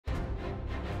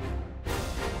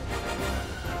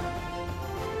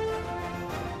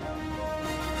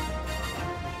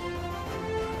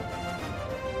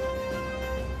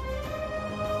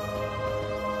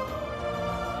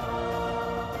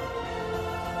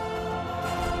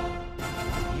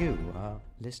You are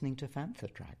listening to Panther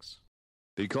Tracks.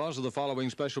 Because of the following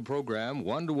special program,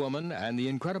 Wonder Woman and the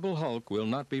Incredible Hulk will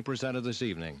not be presented this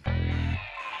evening.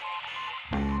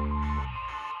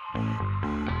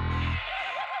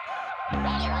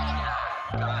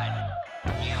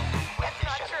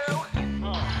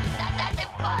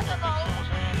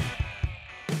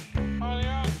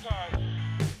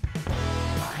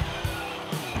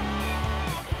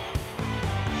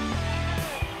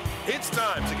 It's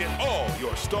time to get all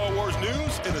your Star Wars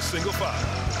news in a single file.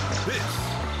 This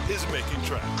is Making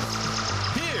Tracks.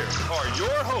 Here are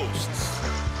your hosts,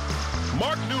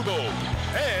 Mark Newbold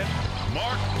and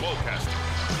Mark Mulcaster.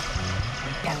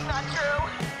 That's not true.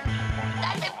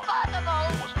 That's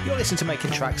impossible. You're listening to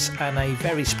Making Tracks and a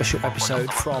very special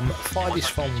episode from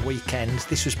Farthest Film Weekend.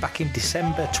 This was back in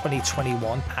December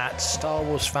 2021 at Star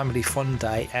Wars Family Fun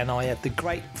Day, and I had the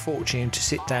great fortune to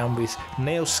sit down with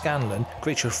Neal Scanlan,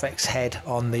 creature effects head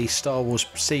on the Star Wars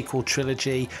sequel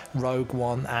trilogy, Rogue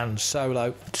One and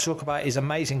Solo, to talk about his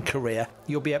amazing career.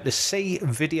 You'll be able to see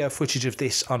video footage of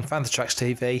this on Panther Tracks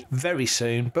TV very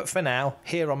soon, but for now,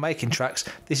 here on Making Tracks,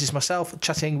 this is myself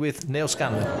chatting with Neal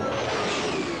Scanlan.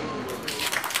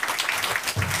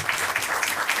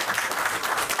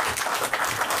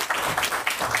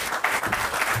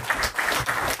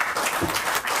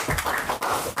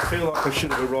 I feel like I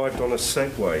should have arrived on a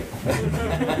Segway.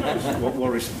 What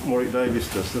Warwick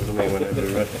Davis does, doesn't he?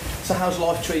 Whenever. So how's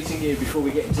life treating you before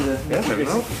we get into the... Yeah, very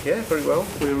well. Yeah, very well.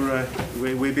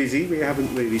 We're busy. We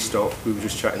haven't really stopped. We were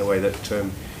just chatting away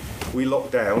that we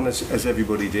locked down, as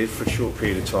everybody did, for a short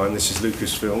period of time. This is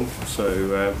Lucasfilm,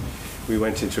 so we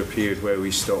went into a period where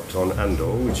we stopped on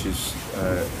Andor, which is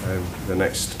the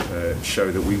next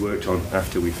show that we worked on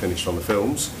after we finished on the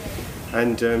films.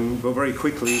 And well, very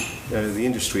quickly, the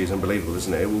industry is unbelievable,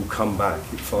 isn't it? It will come back.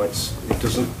 It fights. It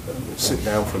doesn't sit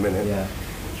down for a minute. Yeah.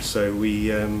 So we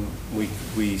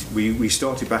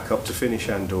started back up to finish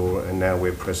Andor, and now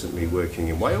we're presently working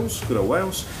in Wales, good old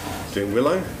Wales, doing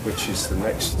Willow, which is the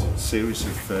next series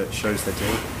of shows they're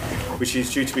doing, which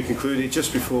is due to be concluded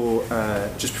just before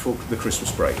the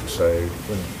Christmas break.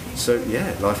 So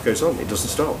yeah, life goes on. It doesn't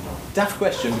stop. Daft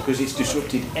question, because it's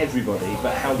disrupted everybody,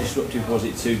 but how disruptive was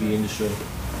it to the industry?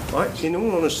 In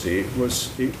all honesty,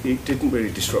 it didn't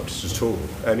really disrupt us at all.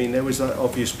 I mean, there was that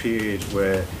obvious period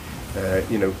where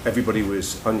everybody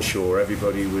was unsure,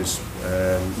 everybody was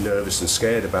nervous and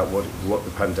scared about what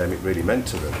the pandemic really meant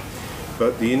to them.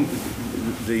 But the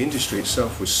industry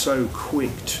itself was so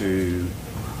quick to,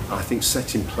 I think,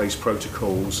 set in place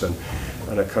protocols and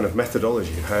a kind of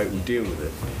methodology of how it would deal with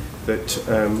it. That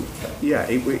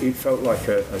it felt like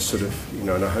a sort of,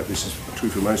 and I hope this is true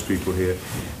for most people here,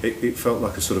 it felt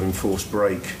like a sort of enforced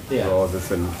break rather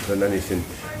than anything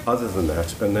other than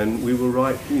that. And then we were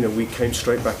right, we came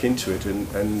straight back into it,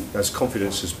 and as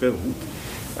confidence has built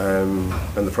and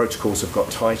the protocols have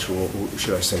got tighter, or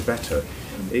should I say better,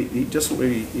 it doesn't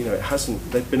really,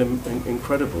 they've been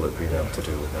incredible at being able to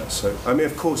deal with that. So, I mean,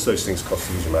 of course those things cost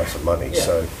huge amounts of money,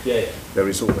 so there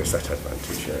is always that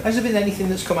advantage. Yeah. Has there been anything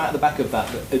that's come out of the back of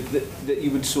that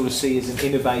you would sort of see as an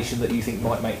innovation that you think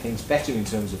might make things better in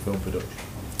terms of film production?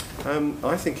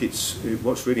 I think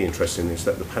what's really interesting is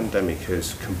that the pandemic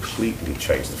has completely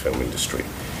changed the film industry.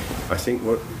 I think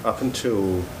up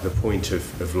until the point of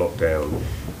lockdown,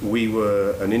 we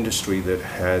were an industry that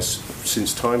has,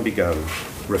 since time begun,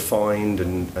 refined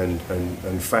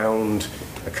and found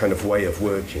a kind of way of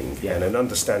working and an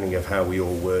understanding of how we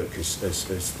all work as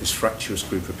this fractious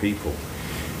group of people.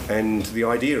 And the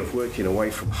idea of working away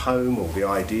from home, or the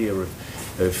idea of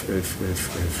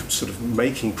sort of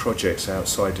making projects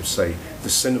outside of, say, the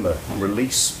cinema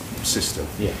release system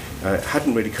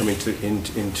hadn't really come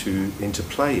into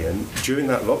play. And during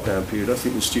that lockdown period, I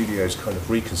think the studios kind of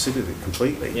reconsidered it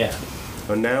completely. Yeah.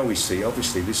 And now we see,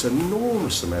 obviously, this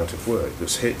enormous amount of work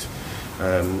that's hit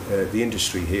the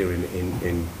industry here in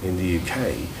the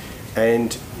UK,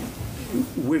 and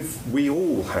we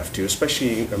all have to,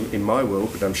 especially in my world,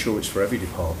 but I'm sure it's for every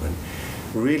department,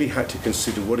 really had to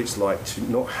consider what it's like to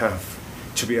not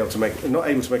able to make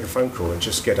a phone call and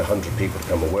just get 100 people to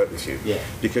come and work with you,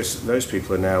 because those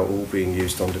people are now all being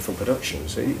used on different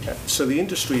productions. So the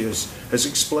industry has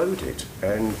exploded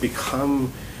and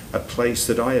become a place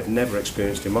that I have never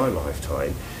experienced in my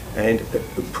lifetime, and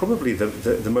probably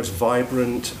the most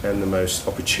vibrant and the most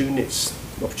opportunist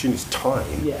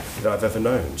time that I've ever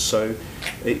known. So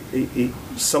it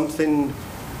something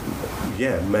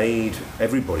made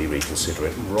everybody reconsider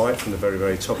it right from the very,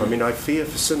 very top. I mean, I fear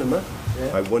for cinema.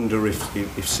 I wonder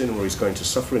if cinema is going to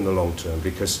suffer in the long term,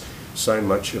 because so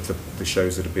much of the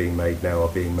shows that are being made now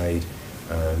are being made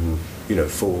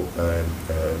for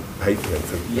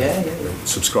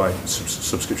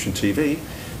subscription TV.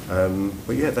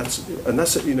 But yeah, that's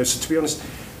so to be honest,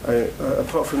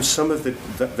 apart from some of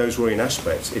those worrying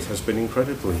aspects, it has been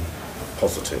incredibly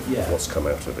positive what's come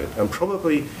out of it, and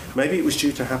probably maybe it was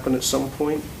due to happen at some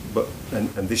point, but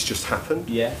and this just happened,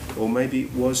 or maybe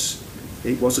it was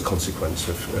a consequence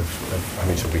of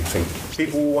having to rethink.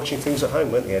 People were watching things at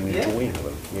home, weren't they, and enjoying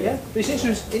them. But it's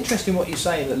interesting what you're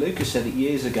saying, that Lucas said it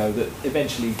years ago, that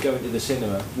eventually going to the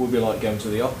cinema will be like going to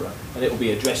the opera, and it'll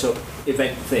be a dress-up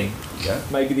event thing. Yeah.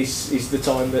 Maybe this is the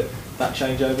time that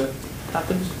changeover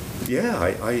happens. Yeah,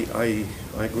 I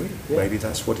agree. Yeah. Maybe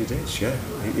that's what it is. Yeah,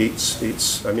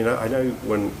 it's. I mean, I know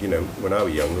when I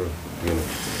was younger,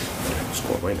 it's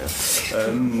quite away now.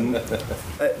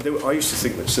 I used to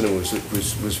think that cinema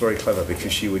was very clever,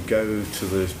 because you would go to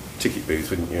the ticket booth,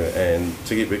 wouldn't you? And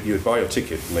you would buy your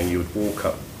ticket, and then you would walk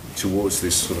up towards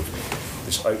this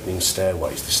opening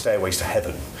stairways, the stairways to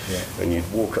heaven. Yeah. And you'd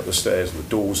walk up the stairs, and the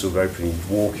doors would open, and you'd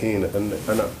walk in. And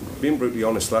being brutally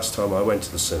honest, last time I went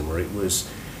to the cinema, it was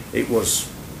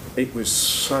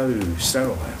so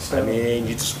sterile. I mean,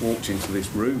 you just walked into this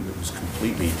room that was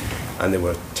completely, and there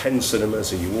were 10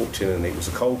 cinemas, and you walked in, and it was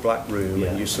a cold black room,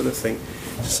 and you sort of think,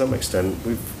 to some extent,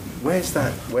 where's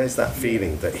that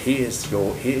feeling that here's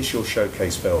your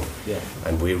showcase film,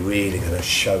 and we're really going to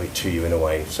show it to you in a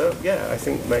way. So I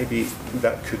think maybe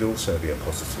that could also be a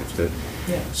positive, that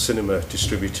cinema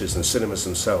distributors and cinemas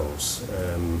themselves,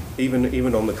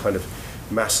 even on the kind of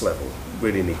mass level,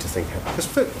 really need to think, because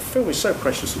film is so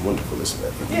precious and wonderful, isn't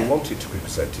it? If you want it to be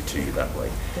presented to you that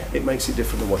way, it makes it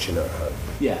different than watching it at home.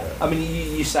 I mean,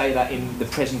 you say that in the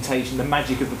presentation, the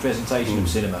magic of the presentation of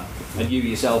cinema, and you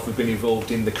yourself have been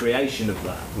involved in the creation of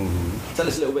that. Tell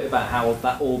us a little bit about how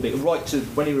that all bit, right to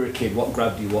when you were a kid, what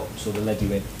grabbed you, what sort of led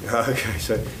you in? Okay,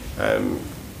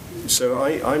 so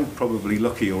I'm probably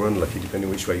lucky or unlucky, depending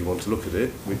which way you want to look at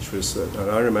it, which was that, and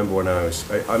I remember when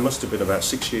I must have been about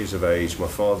 6 years of age, my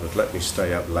father had let me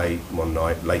stay up late one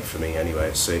night, late for me anyway,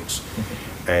 at 6,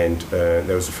 and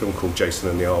there was a film called Jason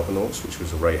and the Argonauts, which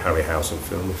was a Ray Harryhausen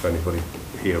film, if anybody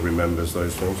here remembers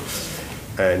those films.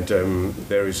 And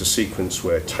there is a sequence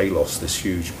where Talos, this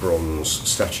huge bronze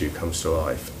statue, comes to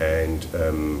life, and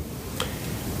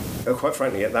quite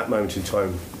frankly, at that moment in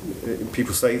time,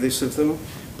 people say this of them,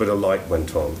 but a light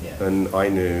went on, and I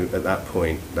knew at that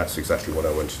point that's exactly what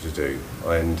I wanted to do.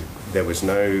 And there was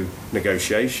no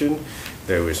negotiation,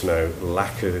 there was no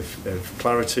lack of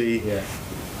clarity.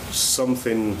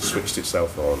 Something switched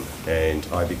itself on, and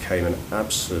I became an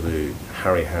absolute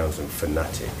Harryhausen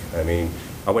fanatic. I mean,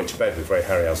 I went to bed with Ray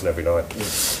Harryhausen every night,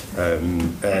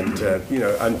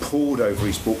 and pored over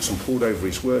his books and pored over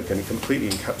his work, and he completely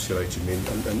encapsulated me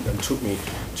and took me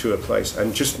to a place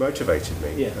and just motivated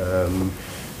me.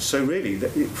 So really,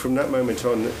 from that moment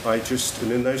on,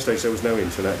 and in those days there was no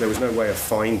internet, there was no way of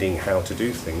finding how to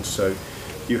do things, so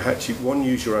you had to,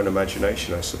 use your own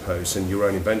imagination, I suppose, and your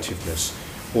own inventiveness,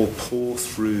 or pour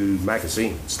through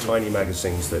magazines, tiny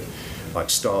magazines that, like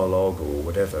Starlog or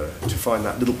whatever, to find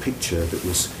that little picture that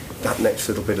was that next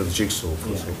little bit of the jigsaw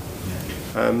puzzle.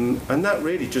 And that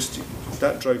really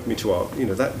that drove me to art,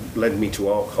 that led me to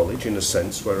art college in a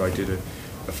sense, where I did a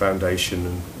foundation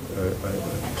and a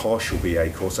partial BA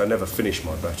course. I never finished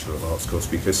my Bachelor of Arts course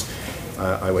because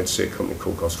I went to see a company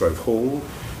called Cosgrove Hall,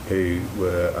 who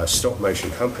were a stop motion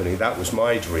company. That was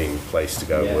my dream place to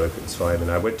go work at the time,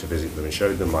 and I went to visit them and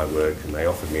showed them my work, and they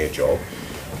offered me a job.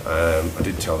 I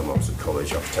didn't tell them I was at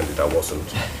college, I pretended I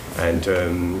wasn't. And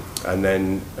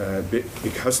then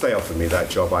because they offered me that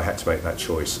job, I had to make that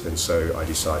choice, and so I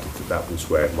decided that was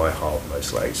where my heart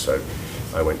most lay. So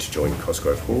I went to join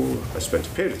Cosgrove Hall. I spent a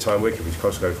period of time working with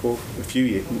Cosgrove Hall, a few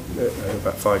years,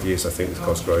 about 5 years I think, with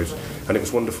Cosgroves, and it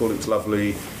was wonderful, it was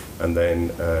lovely. And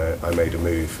then I made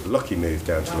a lucky move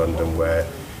down to London, where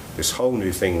this whole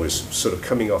new thing was sort of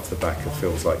coming off the back of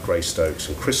films like Greystokes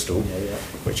and Crystal,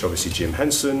 which obviously Jim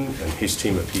Henson and his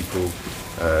team of people,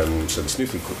 so this new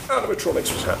thing called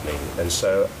animatronics was happening. And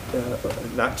so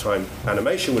at that time,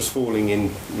 animation was falling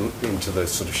into the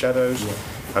sort of shadows,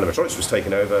 animatronics was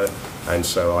taken over, and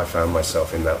so I found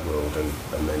myself in that world,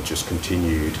 and then just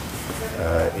continued,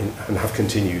 and have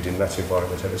continued in that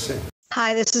environment ever since.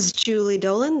 Hi, this is Julie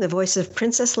Dolan, the voice of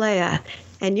Princess Leia,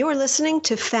 and you're listening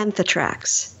to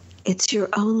Fanthetrax. It's your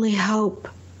only hope.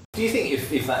 Do you think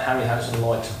if that Harryhausen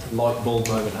light bulb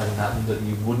moment hadn't happened, that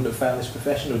you wouldn't have found this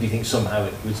profession, or do you think somehow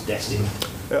it was destined?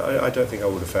 I don't think I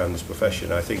would have found this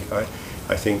profession. I think I'm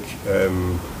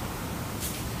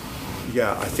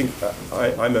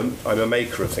a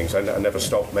maker of things. I never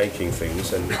stop making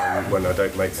things, and when I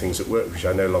don't make things at work, which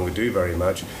I no longer do very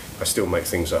much, I still make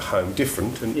things at home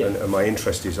different, and my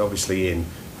interest is obviously in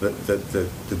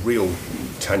the real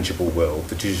tangible world.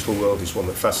 The digital world is one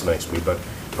that fascinates me, but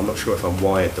I'm not sure if I'm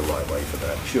wired the right way for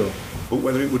that. Sure. But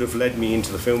whether it would have led me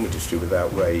into the film industry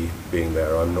without Ray being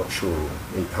there, I'm not sure.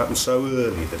 It happened so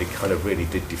early that it kind of really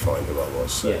did define who I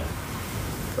was. So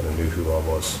kind of knew who I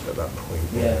was at that point.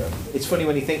 Yeah. It's funny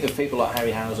when you think of people like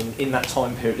Harryhausen in that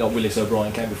time period. Like Willis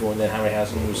O'Brien came before, and then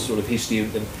Harryhausen was sort of his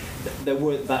student. And there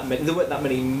weren't that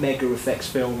many mega effects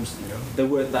films. Yeah. There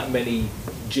weren't that many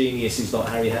geniuses like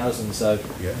Harryhausen. So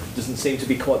it doesn't seem to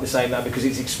be quite the same now because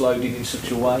it's exploded in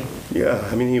such a way. Yeah,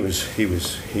 I mean he was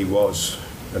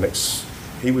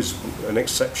an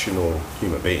exceptional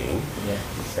human being,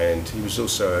 and he was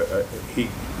also he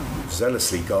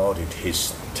zealously guarded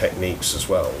his techniques as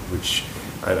well,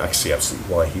 and I see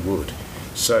absolutely why he would.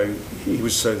 So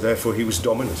therefore he was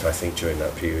dominant, I think, during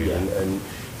that period, and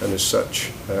as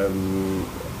such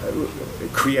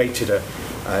created a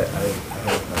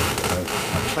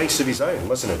place of his own,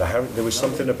 wasn't it? There was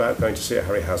something about going to see a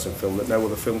Harryhausen film that no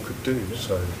other film could do.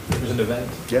 So it was an event.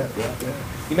 Yeah.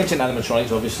 You mentioned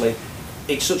animatronics, obviously.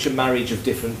 It's such a marriage of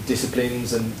different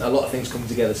disciplines, and a lot of things come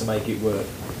together to make it work.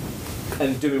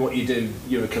 And doing what you do,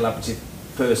 you're a collaborative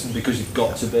person because you've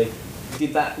got to be.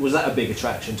 Was that a big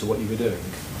attraction to what you were doing?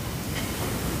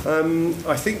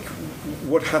 I think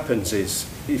what happens is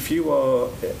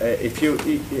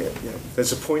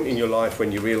there's a point in your life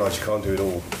when you realise you can't do it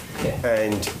all,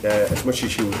 and as much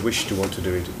as you would wish to want to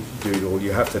do it all,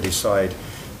 you have to decide.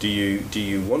 Do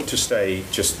you want to stay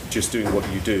just doing what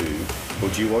you do, or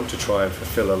do you want to try and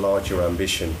fulfil a larger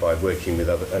ambition by working with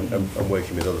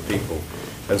working with other people?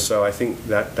 And so I think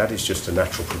that is just a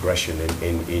natural progression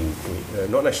in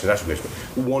not necessarily natural progression,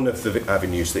 but one of the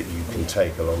avenues that you can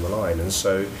take along the line. And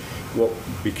so what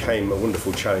became a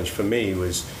wonderful challenge for me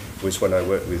was when I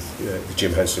worked with the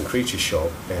Jim Henson Creature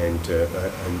Shop, and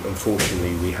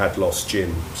unfortunately we had lost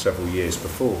Jim several years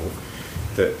before.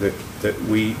 That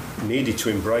we needed to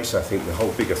embrace, I think, the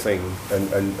whole bigger thing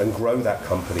and grow that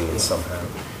company in somehow.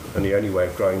 And the only way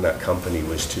of growing that company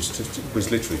was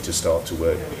literally to start to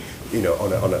work,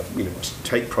 to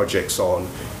take projects on,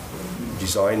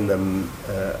 design them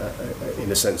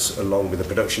in a sense along with the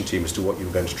production team as to what you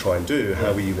were going to try and do.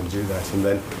 How were you going to do that?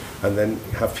 And then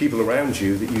have people around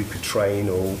you that you could train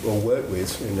or work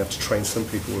with. And you have to train some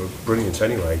people who are brilliant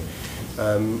anyway.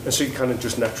 And so you kind of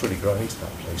just naturally grow into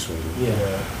that place, really.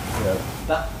 Yeah.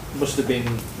 That must have been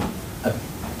a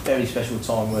very special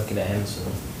time working at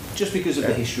Henson, just because of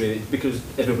the history of it, because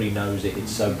everybody knows it.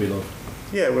 It's so beloved.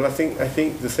 Yeah, well, I think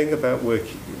the thing about work,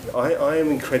 I am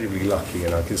incredibly lucky,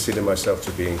 and I consider myself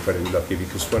to be incredibly lucky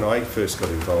because when I first got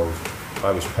involved, I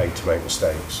was paid to make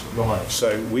mistakes. Right.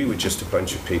 So we were just a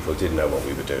bunch of people who didn't know what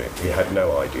we were doing. We had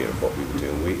no idea of what we were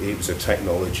doing. It was a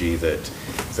technology that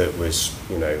was,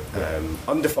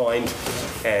 undefined,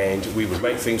 and we would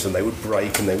make things and they would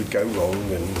break and they would go wrong,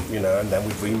 and and then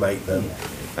we'd remake them,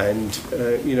 and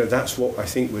that's what I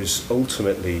think was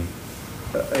ultimately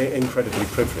incredibly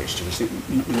privileged.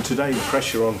 Today, the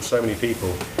pressure on so many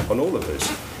people, on all of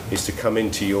us, is to come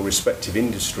into your respective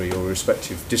industry or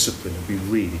respective discipline and be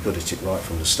really good at it right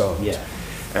from the start. Yeah.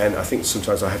 And I think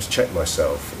sometimes I have to check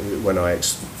myself when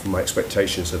from my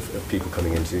expectations of people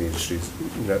coming into the industry.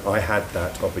 I had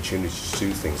that opportunity to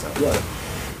do things that way.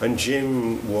 And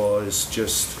Jim was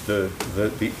just the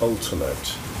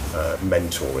ultimate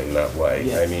mentor in that way.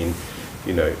 Yeah. I mean,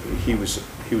 he was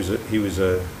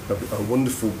a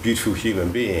wonderful, beautiful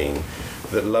human being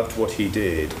that loved what he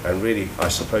did, and really, I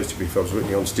suppose, to be if I was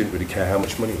really honest, didn't really care how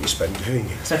much money he spent doing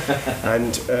it.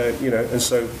 And and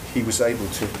so he was able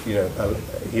to,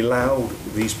 he allowed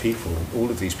these people, all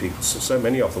of these people, so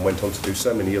many of them went on to do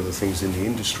so many other things in the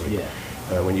industry. Yeah.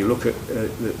 When you look at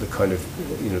the kind of,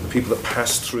 the people that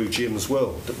passed through Jim's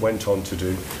world, that went on to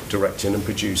do directing and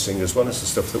producing, as well as the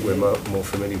stuff that we're more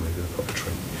familiar with, the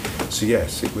puppetry. So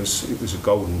yes, it was a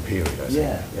golden period, I think.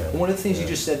 Yeah. And one of the things you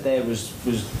just said there was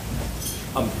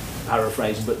I'm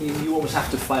paraphrasing, but you almost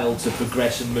have to fail to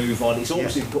progress and move on. It's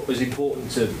almost as important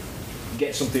to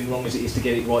get something wrong as it is to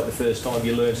get it right the first time.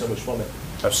 You learn so much from it.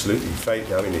 Absolutely.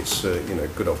 Fate, I mean, it's,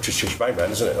 good old Trish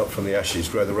Bangman, isn't it? Up from the ashes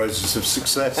grow the roses of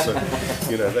success. So,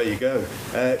 there you go.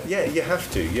 You have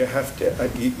to. You have to.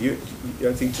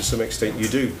 I think to some extent you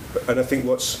do. And I think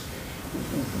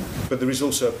but there is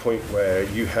also a point where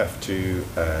you have to,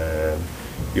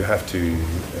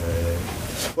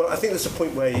 well, I think there's a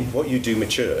point where what you do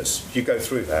matures. You go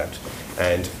through that,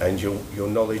 and your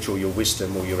knowledge or your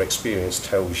wisdom or your experience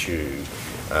tells you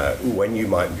when you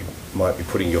might be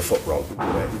putting your foot wrong.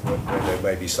 There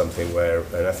may be something where,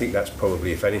 and I think that's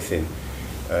probably, if anything,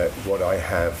 what I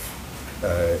have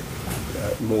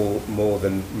more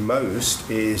than most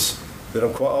is that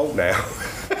I'm quite old now.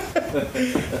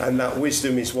 And that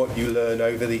wisdom is what you learn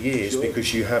over the years,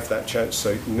 because you have that chance.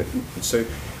 So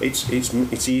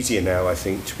it's easier now, I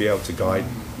think, to be able to guide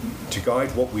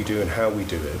what we do and how we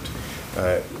do it,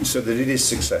 so that it is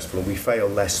successful and we fail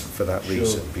less for that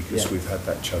reason, because we've had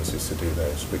that chances to do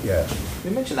those. But yeah,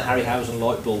 you mentioned the Harryhausen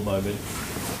light bulb moment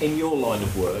in your line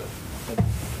of work. And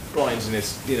Brian's in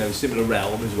this, similar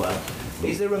realm as well.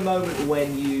 Is there a moment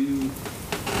when you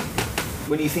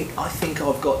think, I think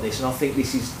I've got this, and I think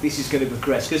this is going to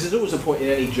progress? Because there's always a point in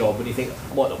any job when you think,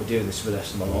 I might not be doing this for the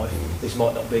rest of my life. This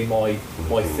might not be my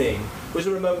thing. Was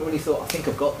there a moment when you thought, I think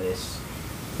I've got this?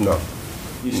 No.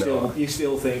 You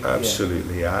still think?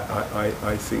 Absolutely. Yeah.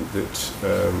 I think that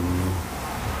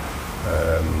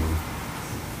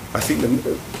I think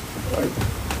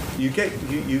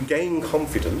you gain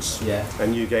confidence,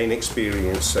 and you gain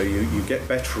experience, so you get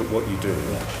better at what you do.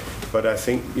 Yeah. But I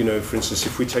think, for instance,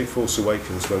 if we take Force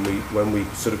Awakens, when we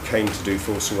sort of came to do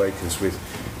Force Awakens with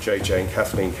JJ and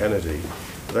Kathleen Kennedy,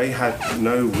 they had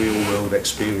no real-world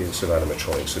experience of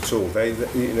animatronics at all.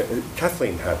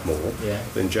 Kathleen had more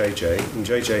than JJ, and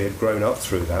JJ had grown up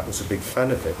through that, was a big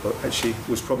fan of it, but actually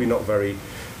was probably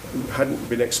hadn't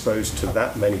been exposed to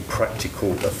that many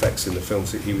practical effects in the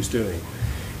films that he was doing.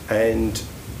 And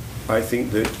I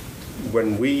think that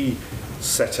when we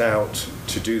set out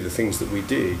to do the things that we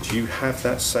did, you have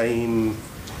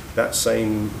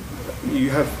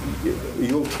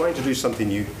you're trying to do something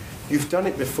you've done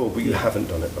it before, but you haven't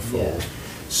done it before. Yeah.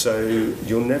 So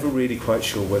you're never really quite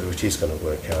sure whether it is going to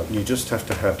work out. You just have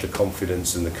to have the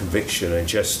confidence and the conviction, and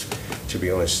just, to be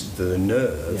honest, the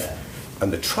nerve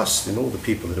and the trust in all the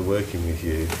people that are working with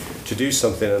you to do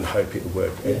something and hope it will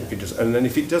work. Yeah. If it does, and then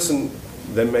if it doesn't,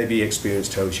 then maybe experience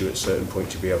tells you at a certain point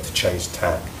to be able to change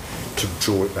tack, to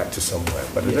draw it back to somewhere.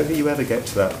 But I don't think you ever get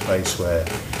to that place where,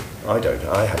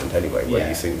 I haven't anyway, where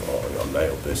you think, oh, I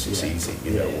nailed this, it's easy,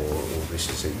 or this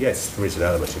is it. Yes, there is an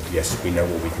element of, yes, we know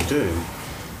what we can do,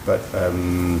 but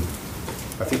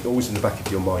I think always in the back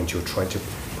of your mind you're trying to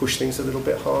push things a little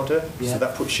bit harder, so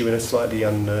that puts you in a slightly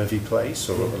unnervy place,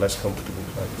 or a less comfortable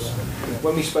place.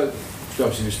 When we spoke,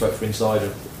 obviously we spoke for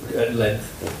Insider at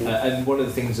length, and one of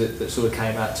the things that sort of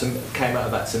came out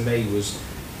of that to me was,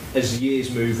 as years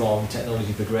move on,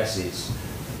 technology progresses,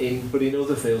 but in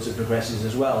other fields it progresses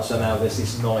as well. So now there's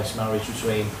this nice marriage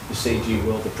between the CG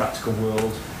world, the practical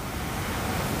world.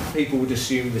 People would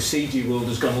assume the CG world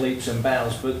has gone leaps and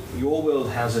bounds, but your world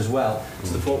has as well,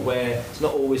 to the point where it's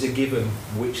not always a given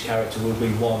which character will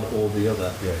be one or the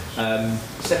other. Yes.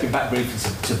 Stepping back briefly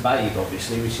to Babe,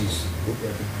 obviously, which is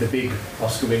the big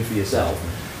Oscar win for yourself.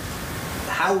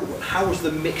 How was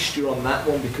the mixture on that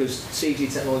one? Because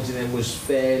CG technology then was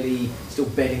fairly still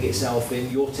bedding itself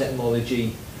in. Your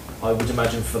technology, I would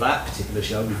imagine, for that particular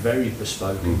show was very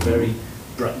bespoke, very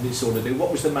sort of new.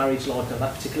 What was the marriage like on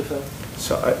that particular film?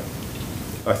 So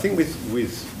I think with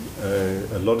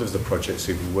a lot of the projects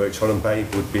that we worked on, and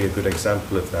Babe would be a good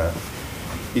example of that,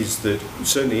 is that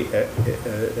certainly at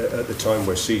the time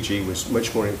where CG was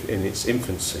much more in its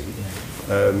infancy,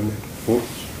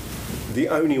 the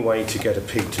only way to get a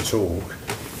pig to talk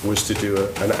was to do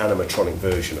an animatronic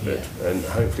version of it, and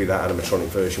hopefully that animatronic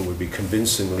version would be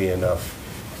convincingly enough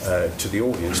to the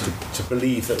audience to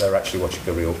believe that they're actually watching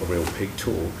a real pig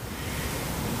talk.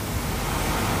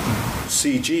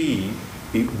 CG,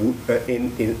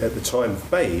 at the time of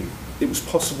Babe, it was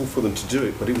possible for them to do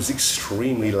it, but it was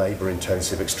extremely labour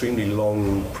intensive, extremely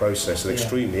long process, and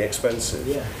extremely expensive.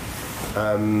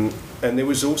 And there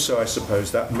was also, I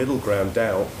suppose, that middle ground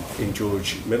doubt in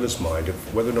George Miller's mind of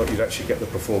whether or not you'd actually get the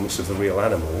performance of the real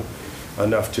animal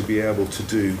enough to be able to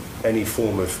do any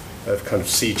form of kind of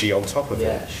CG on top of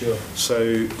it. Sure.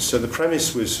 So the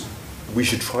premise was we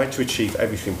should try to achieve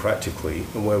everything practically,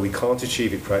 and where we can't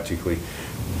achieve it practically,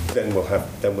 then we'll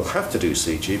have to do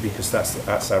CG, because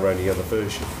that's our only other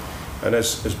version. And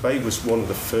as Babe was one of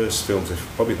the first films,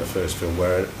 probably the first film,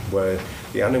 where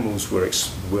the animals were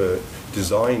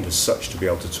designed as such to be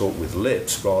able to talk with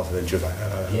lips rather than just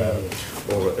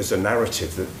or as a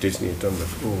narrative that Disney had done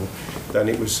before, then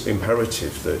it was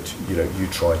imperative that you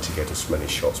try to get as many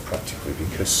shots practically,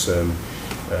 because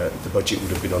the budget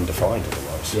would have been undefined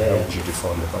otherwise. How would you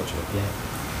define the budget?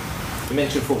 You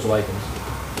mentioned Force Awakens.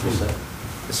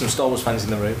 There's some Star Wars fans in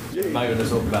the room. Maybe we'll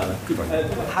talk about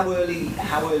that. How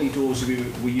early doors were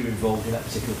you involved in that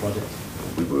particular project?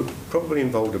 We were probably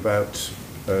involved about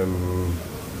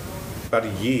a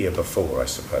year before, I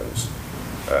suppose,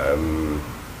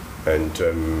 and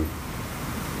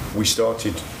we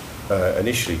started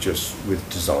initially just with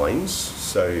designs.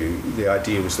 So the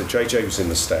idea was that JJ was in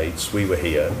the States, we were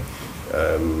here,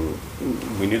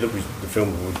 We knew that the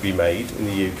film would be made in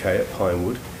the UK at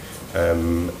Pinewood,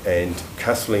 and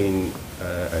Kathleen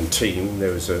and team,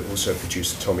 there was also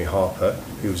producer Tommy Harper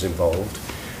who was involved.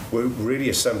 We're really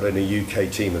assembling a UK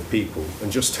team of people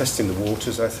and just testing the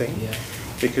waters, I think,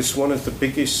 because one of the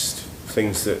biggest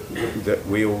things that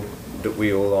we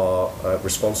all are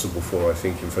responsible for, I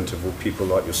think, in front of people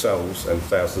like yourselves and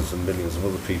thousands and millions of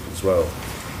other people as well,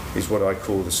 is what I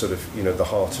call the sort of, the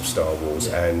heart of Star Wars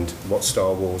and what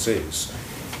Star Wars is.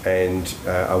 And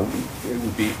it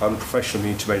would be unprofessional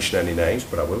of me to mention any names,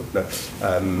 but I will. No.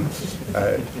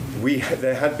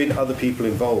 There had been other people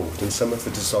involved, and some of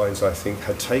the designs, I think,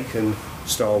 had taken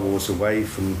Star Wars away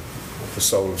from the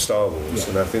soul of Star Wars.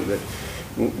 And I think that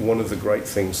one of the great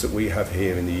things that we have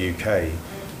here in the UK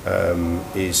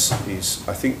is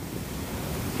I think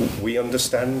we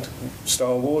understand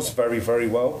Star Wars very, very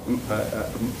well. I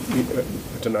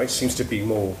don't know, it seems to be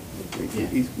more,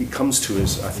 it comes to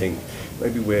us, I think,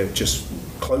 maybe we're just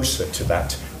closer to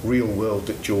that real world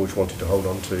that George wanted to hold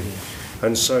on to.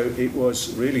 And so it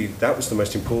was really, that was the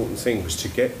most important thing, was to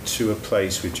get to a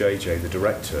place with JJ, the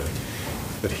director,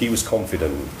 that he was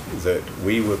confident that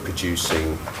we were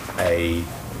producing a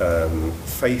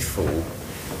faithful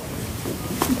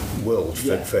world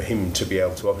for him to be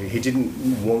able to operate. He didn't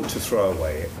want to throw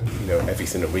away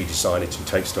everything and redesign it and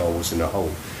take Star Wars in a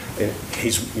whole, in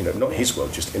his, not his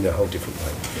world, just in a whole different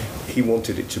way. He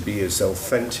wanted it to be as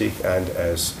authentic and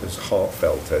as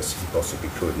heartfelt as he possibly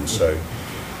could. And so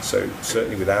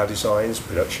certainly with our designs,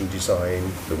 production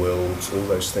design, the worlds, all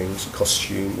those things,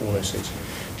 costume, all those things,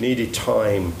 needed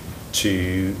time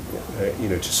to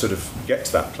to sort of get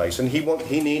to that place, and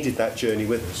he needed that journey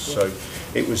with us. So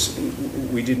it was,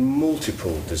 we did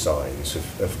multiple designs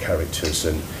of characters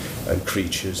and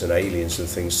creatures and aliens and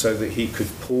things, so that he could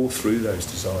pour through those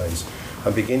designs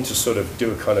and begin to sort of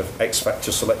do a kind of X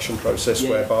Factor selection process,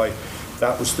 whereby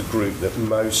that was the group that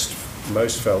most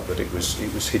felt that it was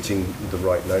hitting the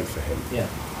right note for him.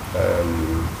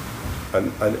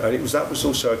 And that was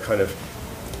also a kind of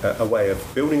a way of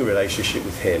building a relationship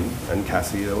with him and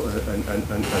Kathy and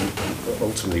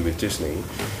ultimately with Disney,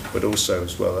 but also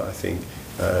as well, I think,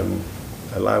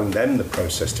 allowing them the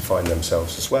process to find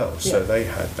themselves as well. So they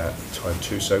had that time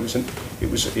too. So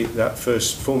that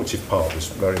first formative part was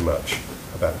very much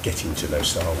about getting to know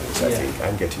Star Wars, I think,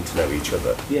 and getting to know each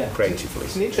other creatively.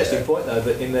 It's an interesting point, though,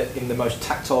 that in the most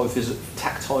tactile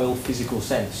physical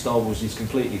sense, Star Wars is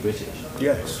completely British.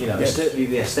 Yes. Certainly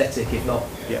the aesthetic, if not,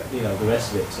 the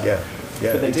rest of it. So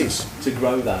for them to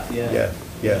grow that. Yeah,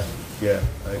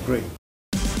 I agree.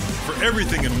 For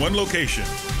everything in one location,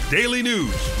 daily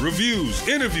news, reviews,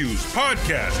 interviews,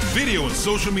 podcasts, video and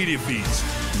social media feeds,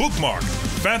 bookmark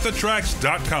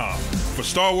FanthaTracks.com for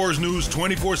Star Wars news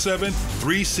 24/7,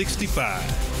 365.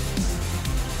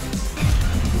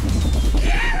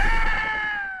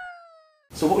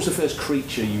 So what was the first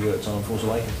creature you worked on Force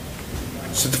Awakens?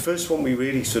 So the first one we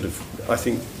really sort of, I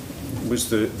think, was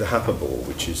the Happerball,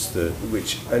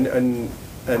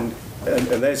 and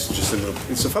there's just a little.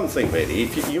 It's a fun thing, really.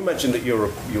 If you imagine that you're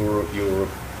a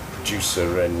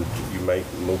producer and you make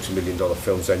multi-million-dollar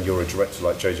films, and you're a director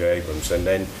like J.J. Abrams, and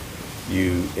then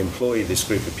you employ this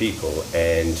group of people,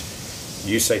 and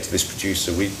you say to this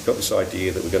producer, we've got this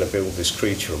idea that we're going to build this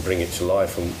creature and bring it to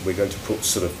life, and we're going to put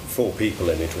sort of 4 people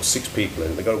in it or 6 people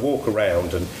in it. They're going to walk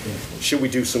around, and should we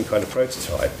do some kind of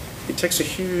prototype? It takes a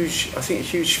huge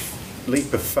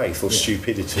leap of faith or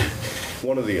stupidity,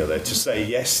 one or the other, to say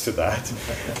yes to that.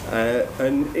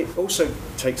 And it also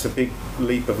takes a big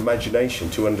leap of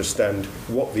imagination to understand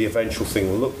what the eventual thing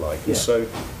will look like. And so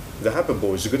the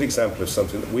Happerball is a good example of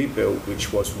something that we built,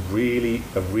 which was really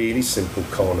a really simple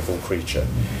carnival creature.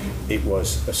 It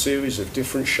was a series of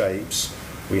different shapes.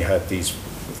 We had these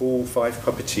 4 or 5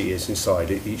 puppeteers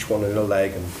inside it, each one in a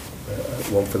leg, and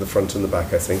one for the front and the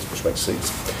back, I think, which makes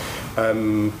 6.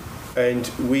 And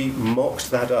we mocked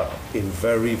that up in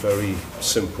very, very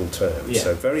simple terms,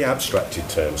 so very abstracted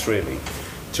terms, really,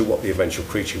 to what the eventual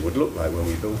creature would look like when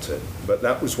we built it. But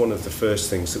that was one of the first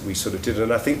things that we sort of did,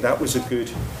 and I think that was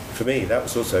for me, that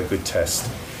was also a good test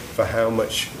for how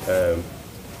much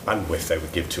bandwidth they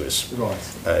would give to us,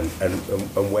 and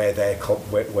where their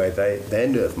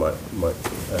nerve might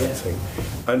thing.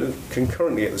 And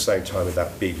concurrently at the same time with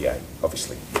that, BB-8,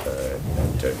 obviously,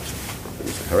 and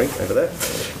Harry over there,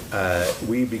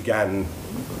 we began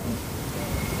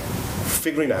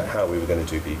figuring out how we were going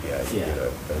to do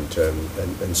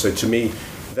BB-8, and so to me,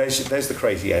 there's the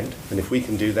crazy end, and if we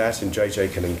can do that, and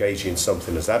JJ can engage in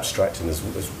something as abstract and as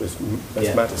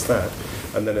mad as that,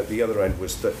 and then at the other end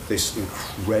was this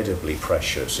incredibly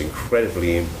precious,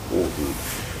 incredibly important,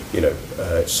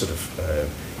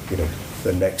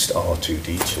 the next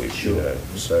R2D2. Sure. You know,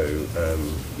 so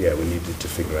we needed to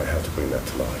figure out how to bring that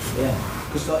to life. Yeah,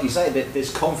 because like you say, that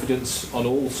there's confidence on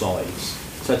all sides.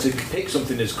 So to pick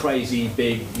something that's crazy,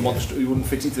 big, monster, you wouldn't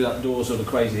fit it through that door, sort of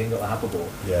crazy thing like the Happerball.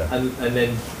 Yeah. And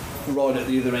then right at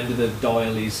the other end of the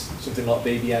dial is something like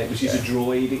BB-8, which is a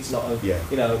droid. It's not a,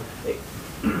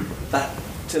 that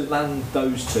to land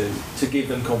those two, to give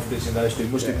them confidence in those two,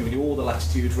 must have given you all the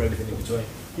latitude for everything in between.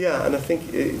 Yeah, and I think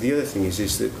the other thing is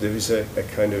that there is a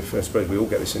kind of, I suppose we all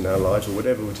get this in our lives or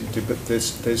whatever we do, but there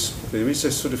is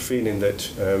a sort of feeling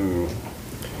that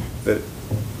that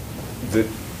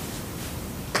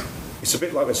it's a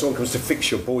bit like when someone comes to fix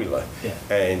your boiler,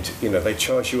 and they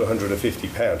charge you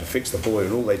 £150 to fix the boiler,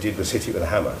 and all they did was hit it with a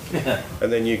hammer,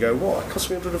 and then you go, "What? It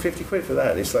cost me £150 for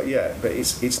that?" And it's like, yeah, but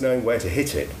it's knowing where to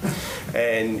hit it,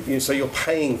 and so you're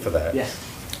paying for that. Yeah.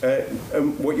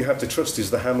 And what you have to trust is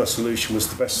the hammer solution was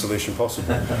the best solution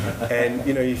possible. And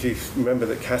if you remember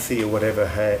that Kathy or whatever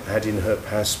had in her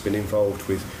past been involved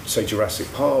with, say,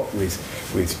 Jurassic Park, with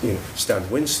Stan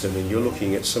Winston, and you're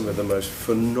looking at some of the most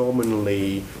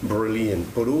phenomenally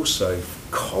brilliant but also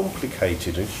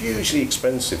complicated and hugely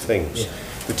expensive things. Yeah.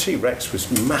 The T-Rex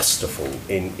was masterful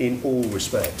in all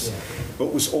respects,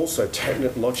 but was also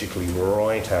technologically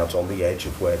right out on the edge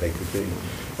of where they could be.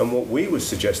 And what we were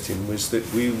suggesting was that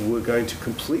we were going to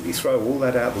completely throw all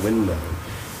that out the window,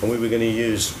 and we were going to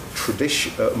use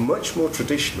much more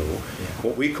traditional,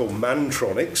 what we call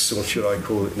mantronics, or should I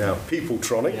call it now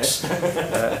peopletronics,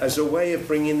 as a way of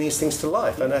bringing these things to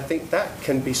life. And I think that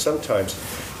can be sometimes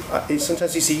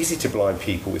it's easy to blind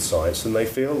people with science, and they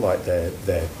feel like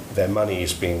their money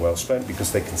is being well spent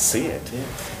because they can see it. Yeah.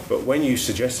 But when you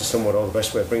suggest to someone, the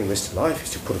best way of bringing this to life is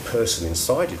to put a person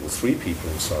inside it, or 3 people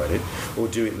inside it, or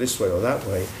do it this way or that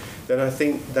way, then I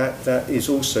think that is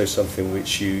also something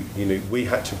which we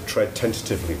had to tread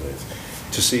tentatively with,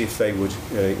 to see if they would,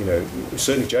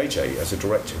 certainly JJ as a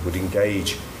director would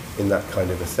engage in that kind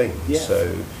of a thing. Yeah.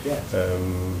 So,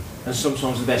 and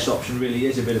sometimes the best option really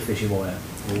is a bit of fishing wire.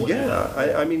 Yeah,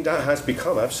 I mean that has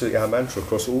become absolutely our mantra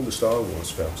across all the Star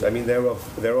Wars films. I mean there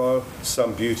are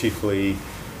some beautifully,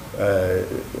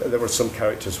 there are some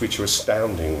characters which are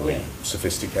astoundingly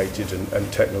sophisticated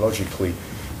and technologically,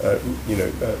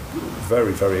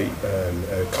 very very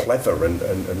clever and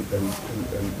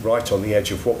right on the edge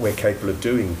of what we're capable of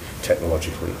doing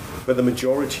technologically. But the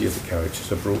majority of the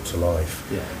characters are brought to life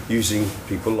using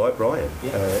people like Brian,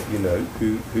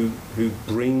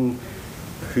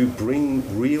 who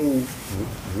bring real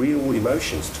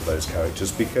emotions to those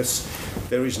characters, because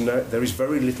there is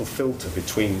very little filter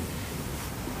between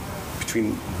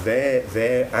their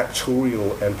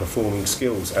actorial and performing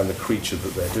skills and the creature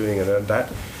that they're doing, and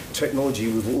that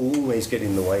technology will always get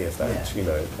in the way of that.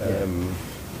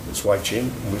 That's why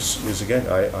Jim was again.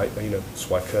 That's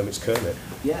why Kermit's Kermit.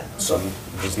 Yeah. So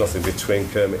there's nothing between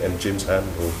Kermit and Jim's hand,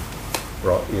 or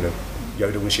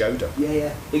Yoda was Yoda.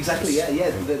 Yeah, exactly.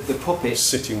 The puppet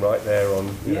sitting right there on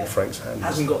Frank's hand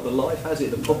hasn't got the life, has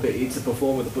it? The puppet, it's the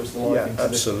performer that puts the life into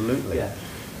absolutely.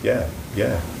 Yeah.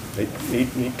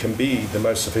 It can be the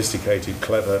most sophisticated,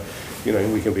 clever.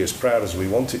 We can be as proud as we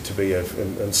want it to be, and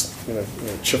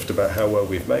chuffed about how well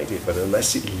we've made it. But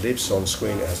unless it lives on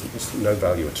screen, it's no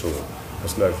value at all.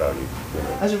 Has no value.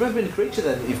 Has there ever been a creature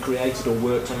then that you've created or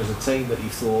worked on as a team that you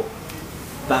thought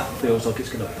that feels like it's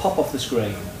going to pop off the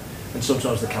screen, and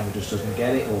sometimes the camera just doesn't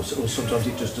get it, or sometimes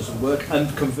it just doesn't work?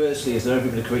 And conversely, has there ever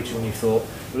been a creature when you thought,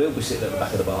 well, he'll be sitting at the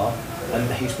back of the bar and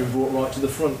he's been brought right to the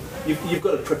front? You've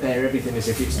got to prepare everything as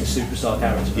if it's the superstar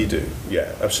character. You do,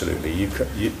 yeah, absolutely.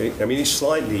 I mean, it's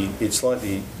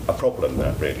slightly a problem,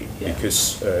 that really,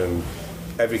 because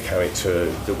every character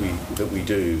that we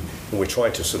do, and we're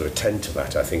trying to sort of attend to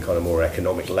that, I think, on a more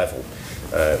economic level.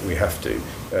 We have to,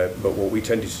 but what we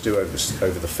tended to do over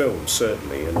the films,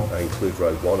 certainly, and I include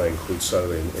Rogue One, I include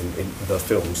Solo in the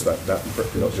films, that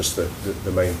not just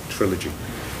the main trilogy,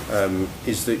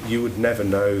 is that you would never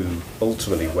know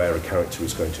ultimately where a character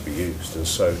was going to be used, and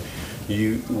so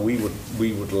we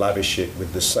would lavish it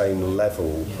with the same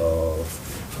level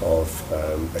of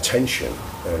attention,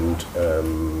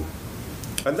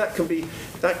 and that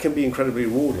can be incredibly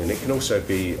rewarding. It can also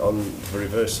be, on the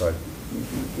reverse side,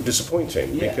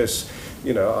 disappointing, because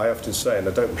I often say, and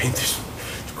I don't mean this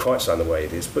to quite sound the way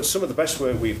it is, but some of the best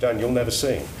work we've done you'll never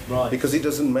see, because it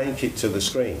doesn't make it to the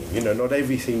screen. Not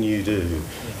everything you do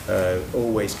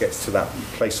always gets to that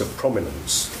place of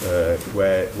prominence,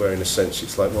 where in a sense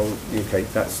it's like, well, okay,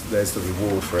 there's the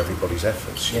reward for everybody's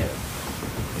efforts.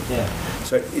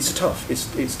 So it's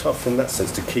tough from that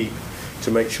sense to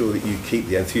make sure that you keep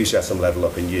the enthusiasm level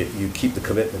up, and you keep the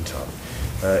commitment up.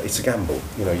 it's a gamble.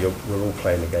 We're all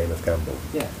playing a game of gamble.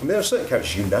 Yeah. I mean, there are certain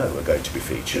characters are going to be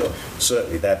featured. Sure.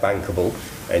 Certainly, they're bankable,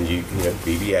 and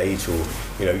BB-8 or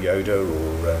Yoda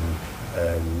or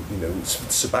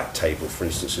Sabak Table, for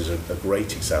instance, is a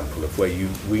great example of where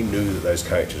we knew that those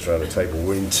characters around the table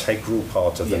were an integral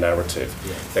part of the narrative.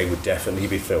 Yeah. They would definitely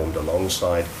be filmed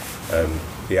alongside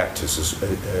the actors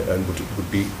and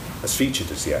would be as featured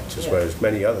as the actors, whereas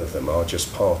many other of them are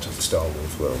just part of the Star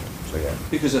Wars world. So yeah.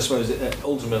 Because I suppose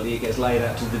ultimately it gets laid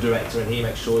out to the director and he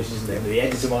makes choices, and then the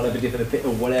editor might have a different opinion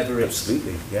or whatever.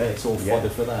 Absolutely, yeah. It's all fodder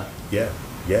for that. Yeah.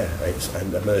 Yeah, it's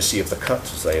and the mercy of the cut,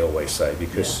 as they always say,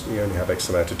 because you only have X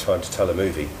amount of time to tell a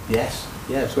movie. Yes,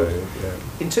 yeah, of course.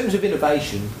 In terms of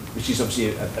innovation, which is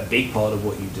obviously a big part of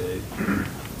what you do,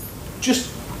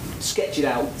 just sketch it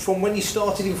out from when you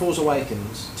started in Force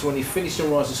Awakens to when you finished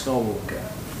in Rise of Skywalker.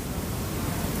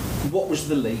 What was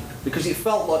the leap? Because it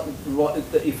felt like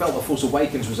Force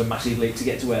Awakens was a massive leap to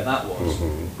get to where that was.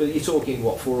 Mm-hmm. But you're talking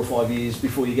 4 or 5 years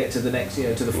before you get to the next,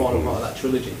 to the final part of that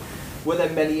trilogy. Were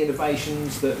there many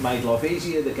innovations that made life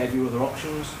easier, that gave you other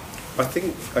options? I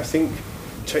think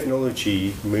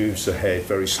technology moves ahead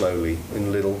very slowly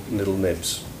in little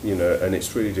nibs, and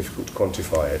it's really difficult to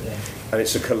quantify it. Yeah. And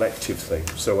it's a collective thing.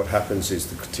 So what happens is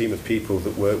the team of people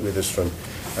that work with us from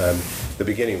the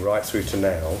beginning right through to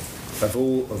now have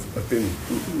been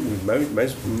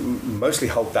mostly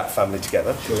hold that family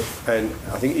together. Sure. And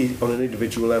I think on an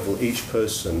individual level, each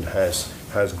person has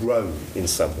grown in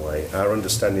some way. Our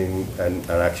understanding and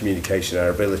our communication, our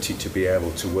ability to be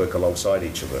able to work alongside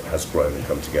each other has grown and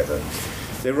come together.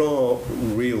 There are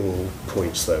real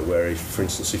points though where, for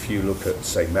instance, if you look at,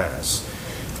 say, Maz,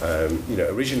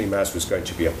 originally Maz was going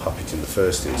to be a puppet in the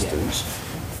first instance. Yeah.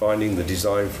 Finding the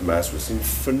design for Maz was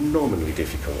phenomenally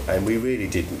difficult, and we really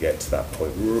didn't get to that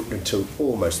point until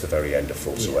almost the very end of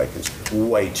Force Awakens.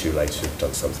 Way too late to have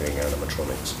done something in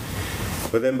animatronics.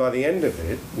 But then by the end of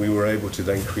it, we were able to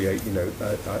then create,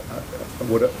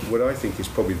 what I think is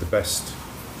probably the best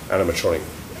animatronic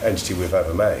entity we've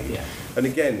ever made. Yeah. And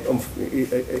again,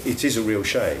 it is a real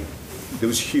shame.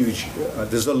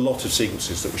 There's a lot of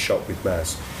sequences that were shot with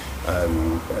Maz.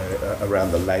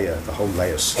 Around the whole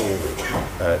Leia story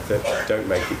that don't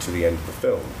make it to the end of the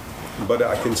film. But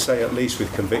I can say at least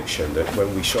with conviction that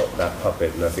when we shot that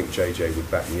puppet, and I think JJ would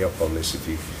back me up on this if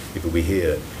he were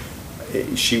here,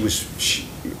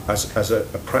 as a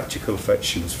practical effect,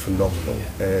 she was phenomenal.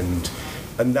 Yeah.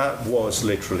 And that was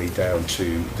literally down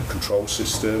to the control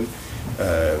system,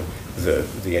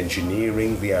 the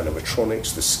engineering, the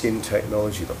animatronics, the skin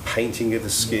technology, the painting of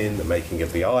the skin, the making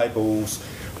of the eyeballs.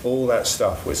 All that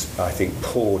stuff was, I think,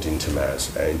 poured into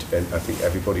Maz, and I think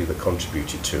everybody that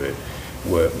contributed to it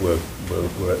were at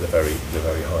the very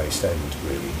highest end,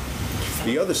 really.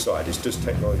 The other side is, does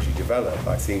technology develop?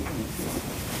 I think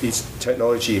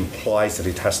technology implies that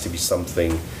it has to be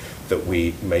something that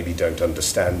we maybe don't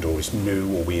understand or is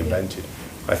new or we invented.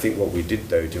 I think what we did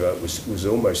though develop was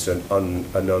almost an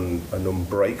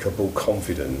unbreakable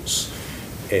confidence.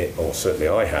 Or certainly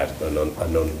I had an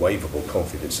unwaverable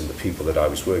confidence in the people that I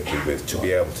was working with to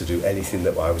be able to do anything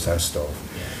that I was asked of.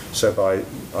 So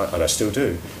and I still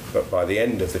do, but by the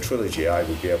end of the trilogy, I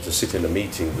would be able to sit in a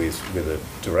meeting with a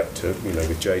director,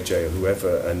 with JJ or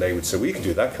whoever, and they would say, "Well, you can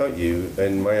do that, can't you?"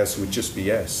 And my answer would just be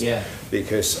yes. Yeah.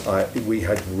 Because we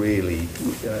had really,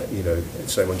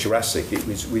 say on Jurassic,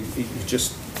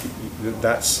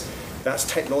 that's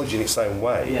technology in its own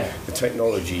way. Yeah. The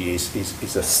technology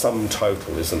is a sum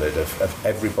total, isn't it, of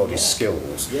everybody's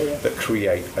skills that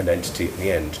create an entity at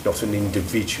the end, not an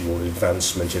individual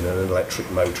advancement in an electric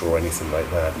motor or anything like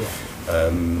that. Yeah.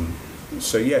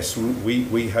 So yes,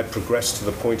 we had progressed to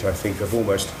the point, I think, of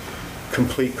almost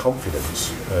complete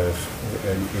confidence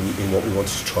in what we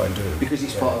wanted to try and do. Because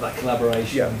it's part of that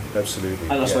collaboration. Yeah, absolutely.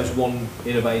 And I suppose one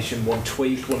innovation, one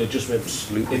tweak, one adjustment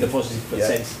in the positive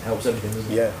sense helps everything,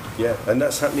 doesn't it? Yeah. And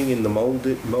that's happening in the mould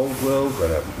world,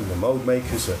 where the mould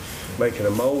makers are making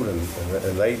a mould and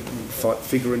they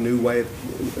figure a new way, a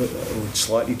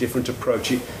slightly different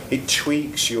approach. It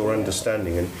tweaks your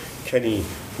understanding. And Kenny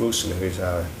Wilson, who's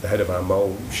the head of our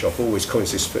mould shop, always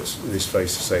coins this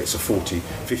phrase to say it's a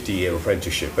 50-year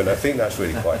apprenticeship, and I think that's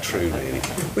really quite true, really.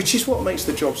 Which is what makes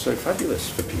the job so fabulous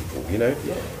for people,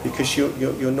 because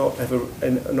you're not ever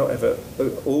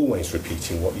always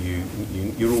repeating what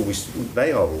you're always.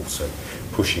 They are also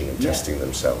pushing and testing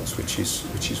themselves, which is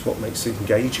what makes it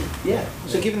engaging. Yeah.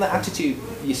 So given that attitude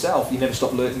yourself, you never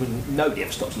stop learning. Nobody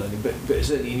ever stops learning, but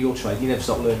certainly in your trade, you never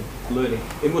stop learning.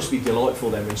 It must be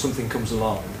delightful then when something comes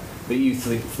along that you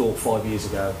thought 5 years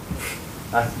ago,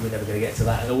 we're never going to get to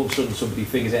that, and all of a sudden somebody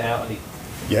figures it out and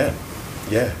Yeah.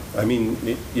 I mean,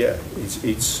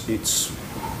 it's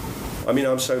I mean,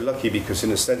 I'm so lucky because,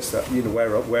 in a sense, that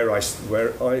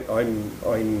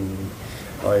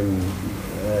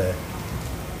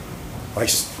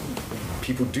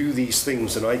people do these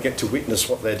things, and I get to witness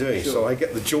what they're doing. Sure. So I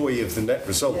get the joy of the net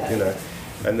result,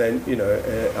 And then,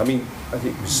 I mean, I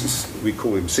think we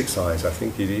call him Six Eyes. I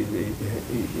think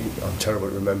I'm terrible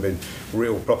at remembering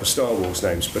real proper Star Wars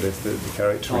names, but if the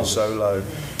character in Solo,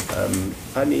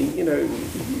 I mean,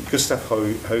 Gustav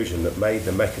Hosen, that made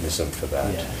the mechanism for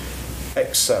that,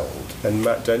 excelled, and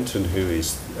Matt Denton, who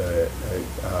is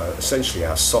essentially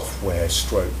our software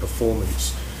stroke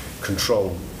performance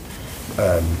control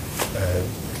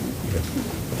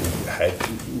head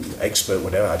expert,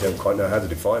 whatever, I don't quite know how to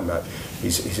define that.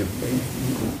 He's an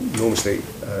enormously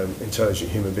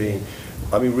intelligent human being.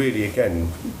 I mean, really,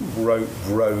 again,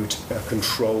 wrote a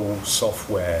control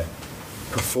software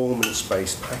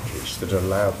performance-based package that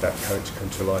allowed that character to come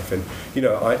to life. And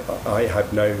I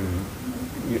had known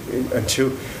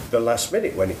until the last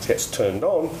minute when it gets turned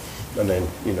on, and then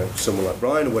someone like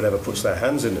Brian or whatever puts their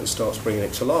hands in it and starts bringing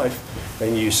it to life,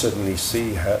 then you suddenly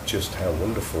see just how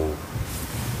wonderful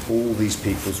all these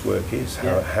people's work is,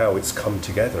 how it's come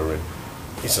together, and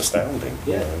it's astounding.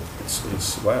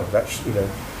 It's wow. That's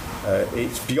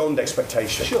it's beyond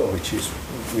expectation. Sure. Which is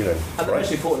and the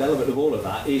most important element of all of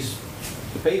that is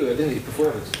the people, isn't it?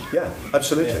 Performance. Yeah,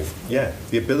 absolutely. Yeah,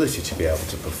 the ability to be able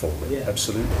to perform it. Yeah.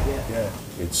 Absolutely. Yeah.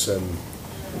 It's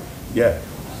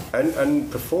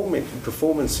and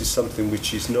performance is something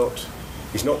which is not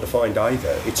defined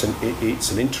either. It's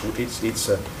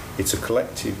a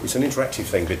collective. It's an interactive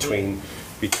thing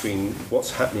between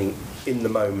what's happening in the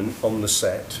moment on the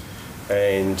set,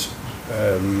 and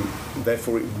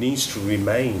therefore it needs to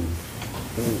remain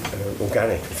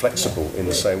organic and flexible in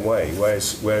the same way.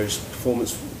 Whereas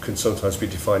performance can sometimes be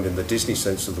defined in the Disney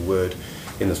sense of the word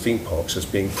in the theme parks as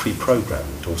being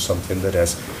pre-programmed or something that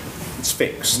it's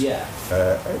fixed.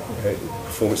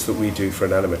 Performance that we do for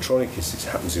an animatronic is it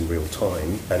happens in real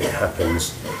time, and it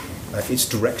happens. It's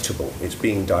directable. It's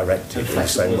being directed in the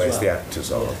same way as the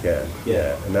actors are.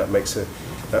 And that makes it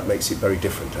very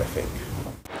different, I think.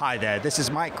 Hi there, this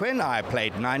is Mike Quinn. I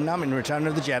played Nine Numb in Return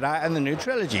of the Jedi and the new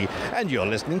trilogy, and you're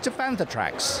listening to Panther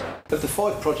Tracks. Of the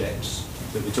 5 projects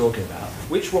that we're talking about,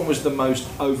 which one was the most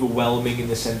overwhelming in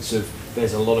the sense of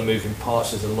there's a lot of moving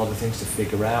parts, there's a lot of things to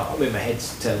figure out? I mean, my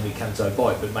head's telling me Canto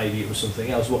Bight, but maybe it was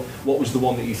something else. What was the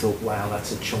one that you thought, wow,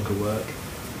 that's a chunk of work?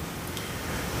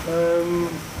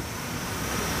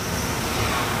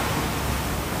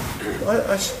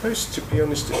 I suppose, to be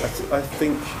honest, I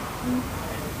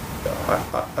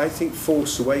think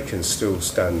Force Awakens still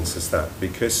stands as that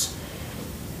because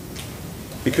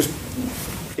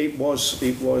it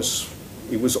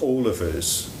was all of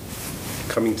us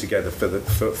coming together for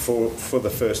the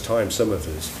first time, some of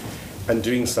us, and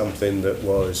doing something that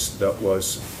was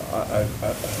a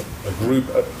group,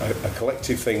 a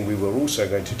collective thing. We were also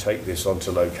going to take this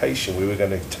onto location. We were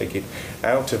going to take it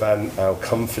out of our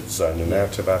comfort zone and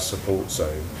out of our support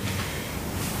zone.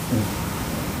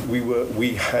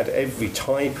 We had every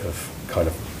type of kind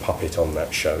of puppet on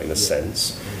that show, in a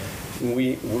sense.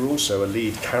 We were also a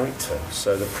lead character,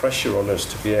 so the pressure on us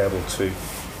to be able to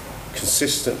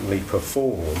consistently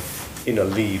perform in a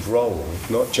lead role,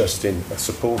 not just in a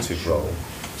supportive role.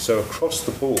 So across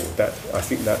the board, I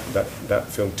think that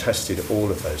film tested all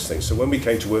of those things. So when we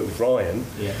came to work with Ryan,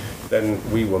 then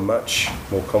we were much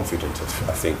more confident,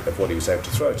 of what he was able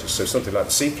to throw at us. So something like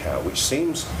the Sea Cow, which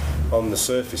seems on the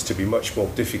surface to be much more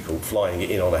difficult, flying it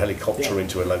in on a helicopter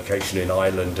into a location in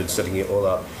Ireland and setting it all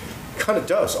up, kind of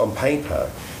does on paper,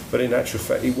 but in actual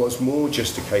fact it was more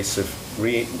just a case of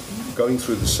going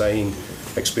through the same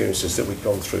experiences that we'd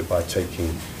gone through by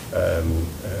taking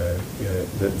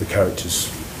the characters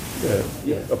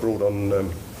abroad on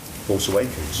Force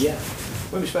Awakens.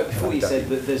 When we spoke before, you said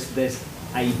that there's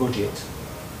a budget.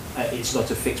 It's not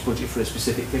a fixed budget for a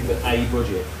specific thing, but a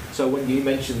budget. So when you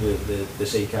mentioned the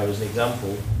Sea Cow as an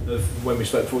example of when we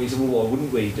spoke before, you said, well, why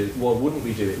wouldn't we do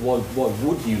it? Why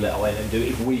would you let ILM do it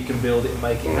if we can build it and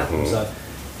make it happen? So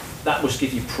that must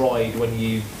give you pride when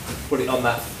you put it on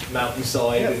that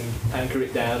mountainside and anchor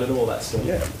it down and all that stuff.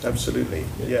 Yeah, absolutely.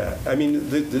 Yeah. I mean,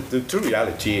 the true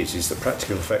reality is that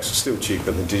practical effects are still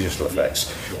cheaper than digital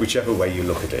effects, whichever way you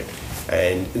look at it.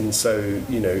 And so,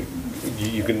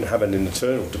 you can have an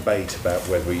internal debate about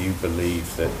whether you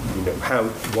believe that,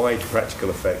 why do practical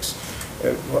effects,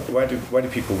 why do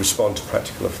people respond to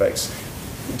practical effects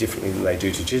differently than they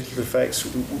do to digital effects?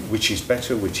 Which is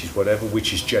better, which is whatever,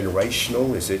 which is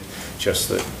generational? Is it just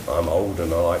that I'm old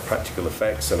and I like practical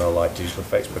effects and I like digital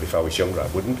effects, but if I was younger I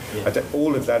wouldn't?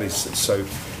 All of that is so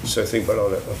thing, but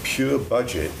on a pure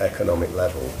budget economic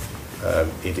level,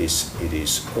 It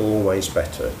is always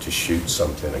better to shoot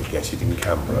something and get it in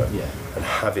camera and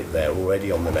have it there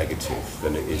already on the negative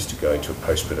than it is to go into a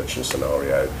post-production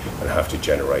scenario and have to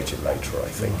generate it later, I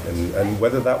think. And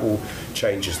whether that will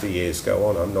change as the years go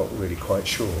on, I'm not really quite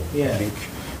sure. I think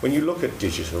when you look at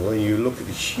digital and you look at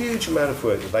the huge amount of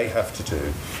work that they have to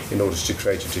do in order to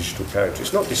create a digital character,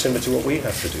 it's not dissimilar to what we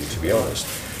have to do, to be honest.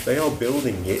 They are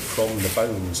building it from the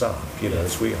bones up,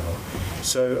 as we are.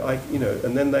 So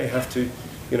and then they have to,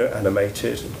 animate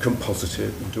it, and composite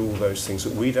it, and do all those things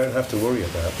that we don't have to worry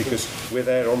about because we're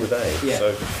there on the day. Yeah.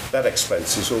 So that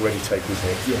expense is already taken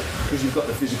care of. Yeah, because you've got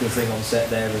the physical thing on set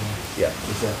there. And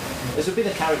has there been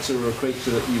a character or a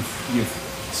creature that you've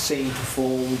seen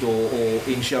performed or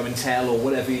in show and tell or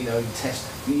whatever, in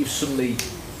test, that you've suddenly,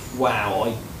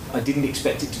 wow, I didn't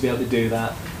expect it to be able to do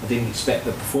that. I didn't expect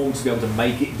the performer to be able to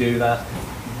make it do that.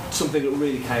 Something that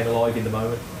really came alive in the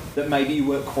moment that maybe you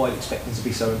weren't quite expecting to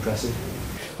be so impressive.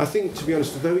 I think, to be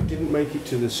honest, although it didn't make it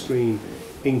to the screen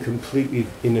in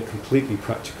a completely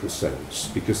practical sense,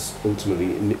 because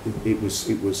ultimately it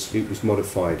was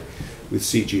modified with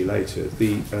CG later.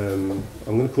 I'm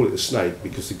going to call it the snake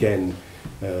because again,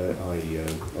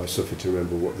 I suffer to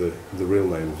remember what the real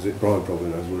name was. It Brian probably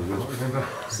knows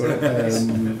what it is.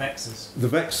 The Vexus. The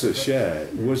Vexus, yeah,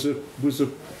 was a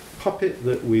puppet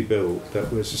that we built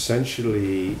that was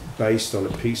essentially based on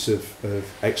a piece of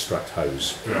extract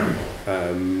hose.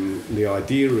 The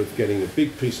idea of getting a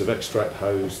big piece of extract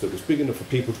hose that was big enough for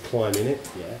people to climb in it,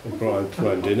 and Brian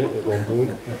climbed in it at one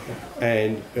point,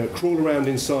 and crawl around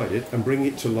inside it and bring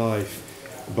it to life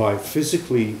by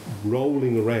physically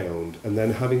rolling around and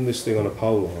then having this thing on a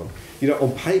pole arm.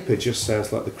 On paper it just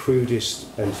sounds like the crudest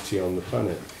entity on the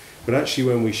planet. But actually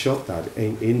when we shot that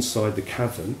inside the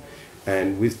cavern,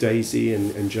 and with Daisy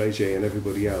and JJ and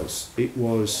everybody else, it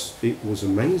was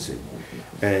amazing.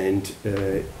 And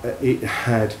it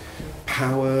had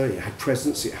power, it had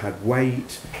presence, it had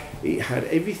weight, it had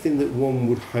everything that one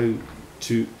would hope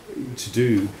to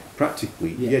do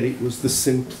practically, yet it was the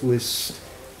simplest,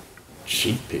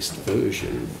 cheapest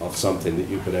version of something that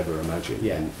you could ever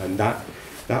imagine. And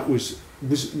that was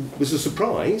a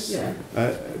surprise,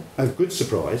 a good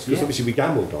surprise, because obviously we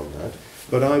gambled on that.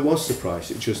 But I was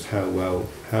surprised at just how well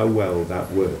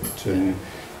that worked, and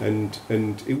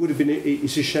it would have been.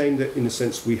 It's a shame that in a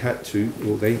sense we had to,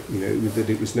 that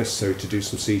it was necessary to do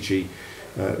some CG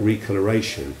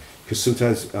recoloration, because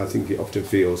sometimes I think it often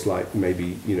feels like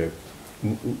maybe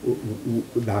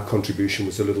our contribution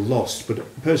was a little lost, but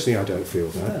personally I don't feel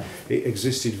that. It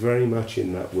existed very much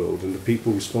in that world, and the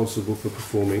people responsible for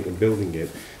performing and building it,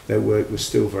 their work was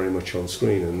still very much on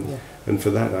screen, and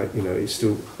for that I'm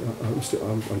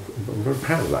very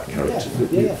proud of that character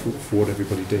for what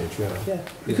everybody did.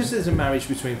 Because there's a marriage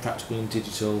between practical and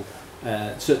digital.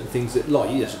 Certain things that,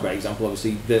 like that's a great example,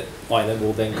 obviously, that Island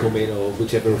will then come in, or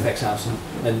whichever effects house,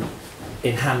 and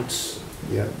enhance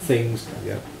things.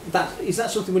 Is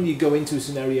that something when you go into a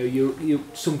scenario, you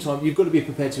sometimes you've got to be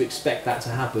prepared to expect that to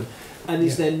happen. And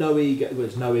is there no ego? Well,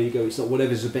 there's no ego. It's not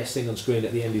whatever's the best thing on screen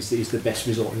at the end is the best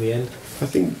result in the end. I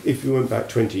think if you went back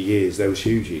 20 years, there was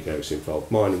huge egos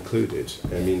involved, mine included.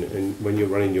 I mean, and when you're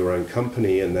running your own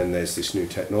company and then there's this new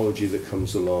technology that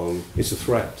comes along, it's a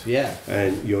threat.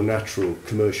 And your natural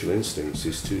commercial instincts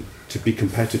is to be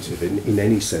competitive in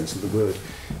any sense of the word.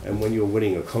 And when you're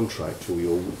winning a contract, or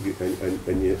you're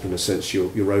in a sense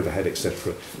your overhead,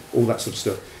 etc., all that sort of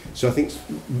stuff. So I think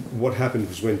what happened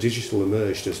was when digital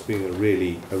emerged as being a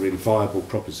really viable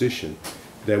proposition,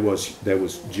 there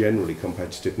was generally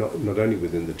competitive, not only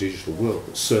within the digital world,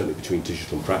 but certainly between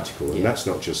digital and practical. And that's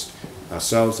not just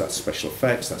ourselves, that's special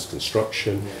effects, that's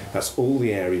construction, that's all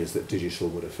the areas that digital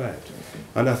would affect.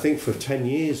 And I think for 10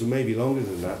 years or maybe longer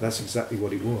than that, that's exactly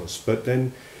what it was. But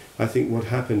then I think what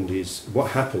happens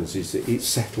is that it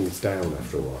settles down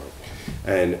after a while.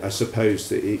 And I suppose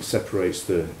that it separates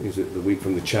the wheat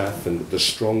from the chaff, and the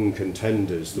strong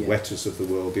contenders, the Wetters of the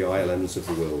world, the ILMs of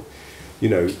the world,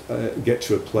 get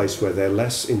to a place where they're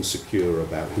less insecure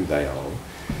about who they are.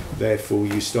 Therefore,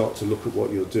 you start to look at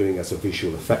what you're doing as a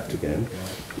visual effect again.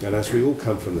 And as we all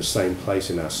come from the same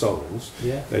place in our souls,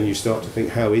 then you start to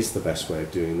think, how is the best way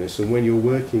of doing this? And when you're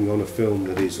working on a film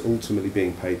that is ultimately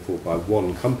being paid for by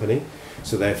one company,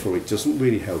 so therefore it doesn't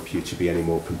really help you to be any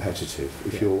more competitive.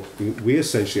 We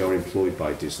essentially are employed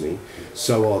by Disney,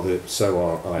 so are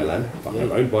ILM, but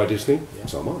they're owned by Disney,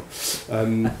 so am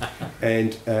I.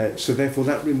 And so therefore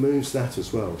that removes that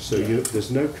as well. So there's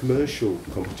no commercial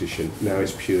competition, now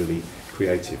it's purely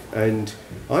creative. And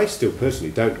I still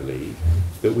personally don't believe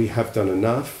that we have done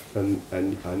enough, and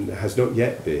has not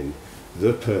yet been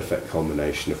the perfect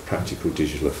combination of practical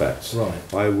digital effects.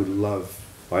 I would love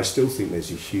I still think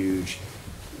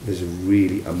there's a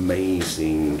really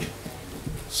amazing,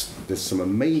 there's some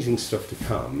amazing stuff to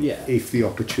come if the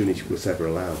opportunity was ever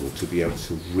allowable to be able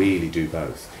to really do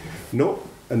both.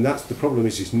 And that's the problem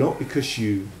is not because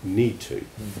you need to,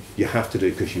 you have to do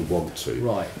it because you want to,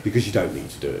 right? Because you don't need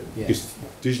to do it. Because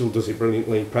digital does it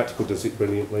brilliantly, practical does it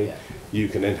brilliantly. You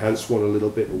can enhance one a little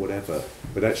bit or whatever,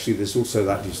 but actually there's also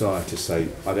that desire to say,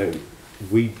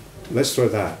 let's throw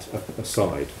that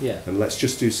aside, and let's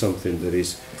just do something that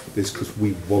is this because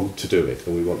we want to do it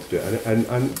and we want to do it,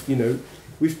 and you know.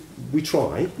 We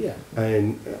try,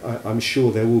 and I'm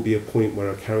sure there will be a point where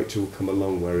a character will come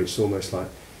along where it's almost like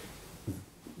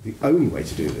the only way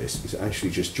to do this is actually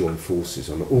just join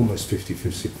forces on an almost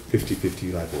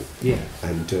 50-50 level.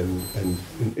 And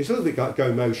it's a little bit like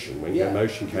Go Motion, when Go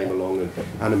Motion came along and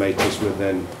animators were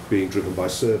then being driven by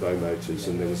servo motors,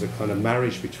 and there was a kind of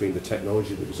marriage between the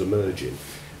technology that was emerging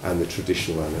and the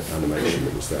traditional animation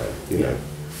that was there. You know,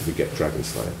 we get Dragon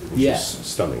Slayer, which is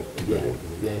stunning.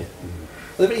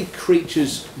 Are there any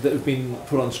creatures that have been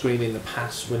put on screen in the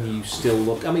past when you still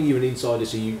look? I mean, you're an insider,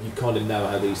 so you kind of know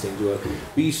how these things work.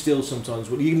 But you still sometimes,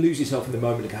 you can lose yourself in the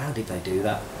moment and go, how did they do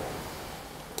that?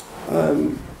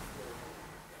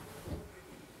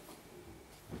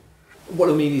 What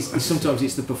I mean is sometimes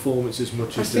it's the performance as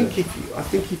much as I think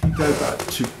if you go back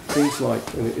to things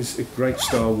like, and it's a great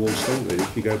Star Wars thing, really,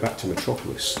 if you go back to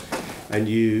Metropolis and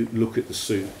you look at the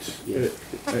suit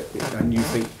and you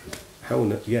think,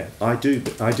 I do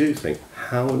think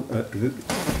how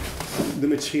the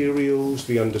materials,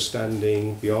 the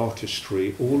understanding, the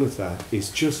artistry, all of that is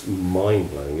just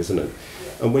mind-blowing, isn't it?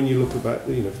 And when you look about,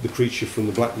 you know, the creature from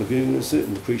the Black Lagoon suit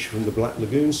and the creature from the Black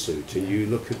Lagoon suit, and you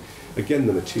look at again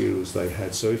the materials they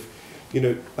had. So if you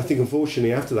know, I think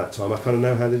unfortunately after that time I kind of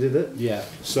know how they did it.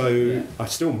 So I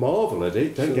still marvel at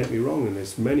it. Don't get me wrong, and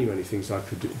there's many things I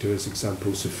could do as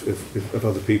examples of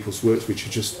other people's works which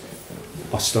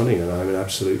are stunning, and I'm an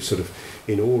absolute sort of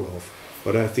in awe of.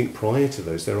 But I think prior to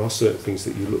those, there are certain things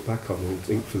that you look back on and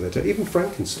think for their day. Even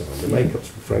Frankenstein, the makeups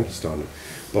for Frankenstein,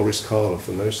 Boris Karloff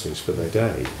and those things for their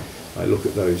day. I look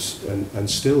at those and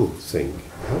still think,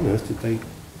 how on earth did they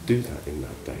do that in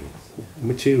that day? The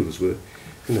materials were,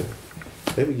 you know,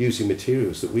 they were using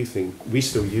materials that we think we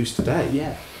still use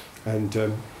today. And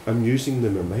I'm using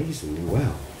them amazingly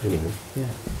well, you know.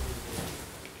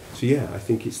 So I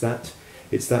think it's that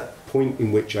point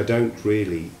in which I don't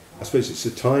really, I suppose it's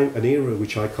an era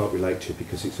which I can't relate to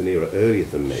because it's an era earlier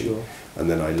than me. And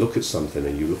then I look at something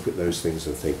and you look at those things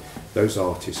and think, those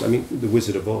artists, I mean, the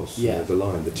Wizard of Oz, you know, the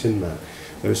Lion, the Tin Man,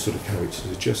 those sort of characters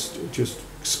are just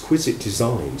exquisite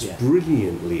designs,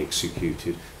 brilliantly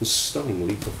executed and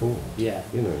stunningly performed. You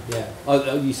know.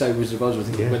 Oh, you say Wizard of Oz, I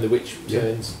think when the witch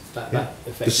turns, that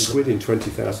effect. The squid in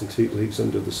 20,000 Leagues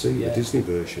Under the Sea, the Disney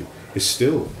version, is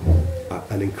still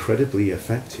an incredibly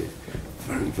effective,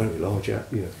 very large,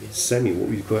 what we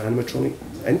call animatronic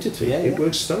entity. It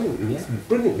works stunningly,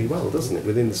 brilliantly well, doesn't it,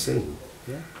 within the scene?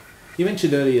 You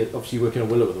mentioned earlier, obviously you're working on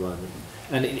Willow at the moment,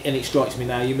 and it strikes me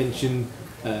now, you mentioned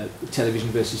television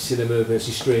versus cinema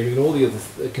versus streaming and all the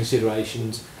other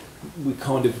considerations. We're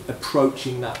kind of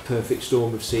approaching that perfect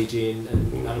storm of CG and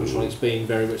animatronics being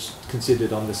very much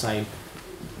considered on the same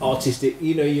artistic,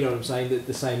 you know what I'm saying,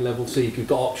 the same level, so you've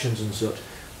got options and such.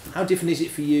 How different is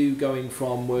it for you going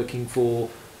from working for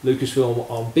Lucasfilm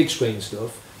on big screen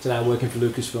stuff to now working for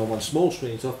Lucasfilm on small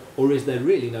screen stuff, or is there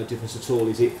really no difference at all?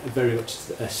 Is it very much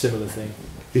a similar thing?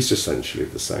 It's essentially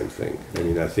the same thing. I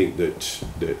mean, I think that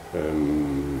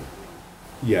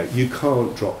you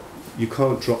can't drop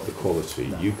the quality.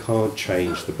 No. You can't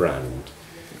change the brand,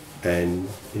 and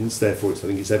therefore, I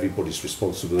think it's everybody's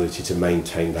responsibility to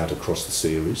maintain that across the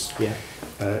series.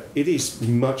 It is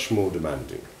much more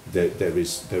demanding. There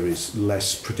is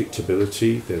less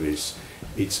predictability.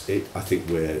 I think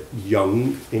we're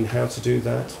young in how to do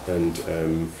that,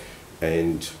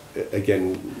 and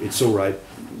again, it's all right.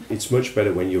 It's much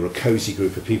better when you're a cosy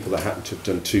group of people that happen to have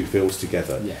done 2 films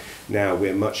together. Now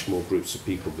we're much more groups of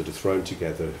people that are thrown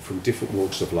together from different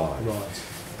walks of life,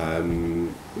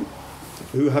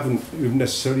 who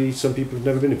necessarily, some people have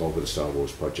never been involved with the Star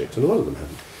Wars project, and a lot of them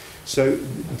haven't. So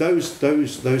those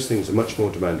things are much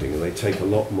more demanding, and they take a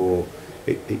lot more.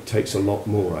 It takes a lot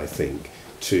more, I think,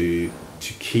 to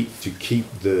keep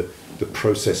the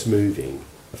process moving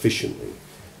efficiently,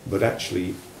 but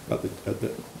actually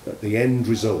at the end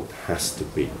result has to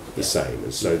be the same,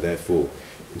 and so therefore,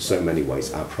 in so many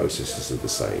ways, our processes are the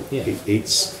same.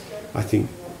 It's, I think,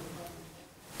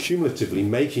 cumulatively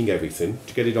making everything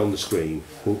to get it on the screen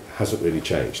hasn't really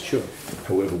changed. Sure.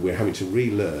 However, we're having to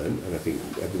relearn, and I think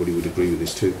everybody would agree with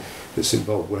this too, that's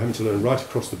involved. We're having to learn right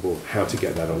across the board how to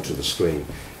get that onto the screen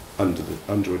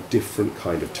under a different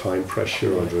kind of time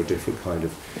pressure, under a different kind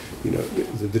of,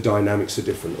 the dynamics are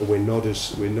different, and we're not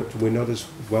as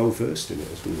well versed in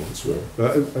it as we once were.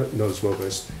 Not as well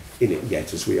versed in it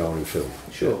yet as we are in film.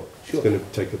 Sure. It's going to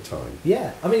take a time.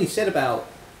 Yeah, I mean, he said about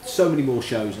so many more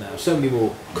shows now, so many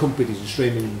more companies and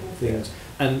streaming things,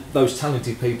 and those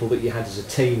talented people that you had as a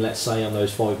team, let's say, on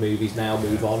those 5 movies now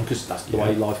move on, because that's the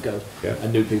way life goes,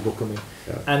 and new people come in.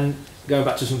 And going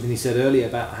back to something he said earlier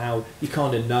about how you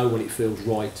kind of know when it feels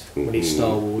right, when it's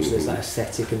Star Wars, there's that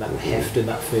aesthetic and that heft and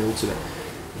that feel to it.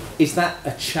 Is that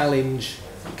a challenge?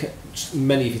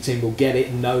 Many of your team will get it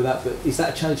and know that, but is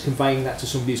that a challenge conveying that to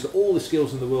somebody who's got all the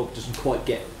skills in the world but doesn't quite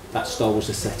get that Star Wars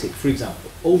aesthetic, for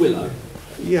example, or Willow?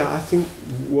 Yeah, I think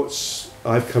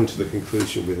I've come to the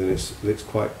conclusion with, and it's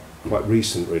quite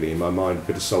recent really in my mind, a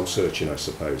bit of soul searching I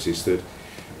suppose, is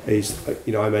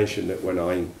I mentioned that when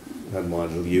I had my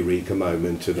little eureka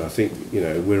moment, and I think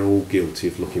we're all guilty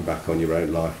of looking back on your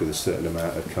own life with a certain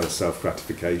amount of kind of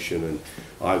self-gratification, and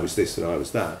I was this and I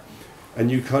was that,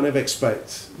 and you kind of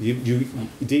expect you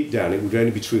deep down it would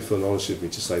only be truthful and honest with me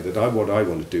to say that what I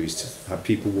want to do is to have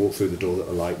people walk through the door that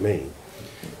are like me.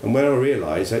 And when I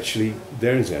realised actually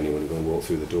there isn't anyone going to walk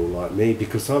through the door like me,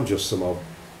 because I'm just some old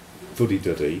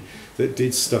fuddy-duddy that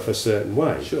did stuff a certain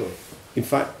way. Sure. In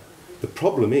fact, the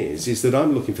problem is that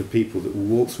I'm looking for people that will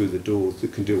walk through the door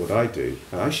that can do what I do.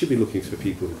 And I should be looking for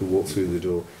people who can walk through the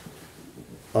door.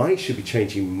 I should be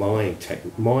changing my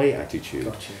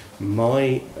attitude,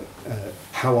 my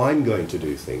how I'm going to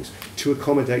do things to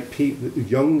accommodate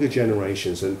younger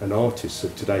generations and artists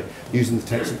of today using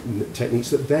the techniques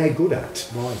that they're good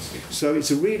at. Right. So it's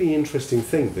a really interesting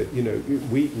thing that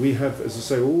we have, as I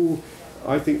say,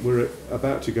 I think we're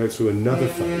about to go through another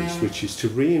phase, which is to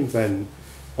reinvent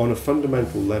on a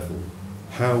fundamental level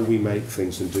how we make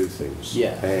things and do things.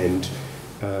 Yeah. And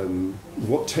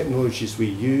what technologies we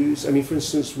use. I mean, for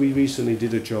instance, we recently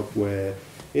did a job where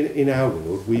in our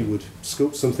world we would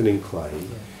sculpt something in clay,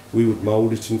 we would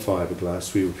mould it in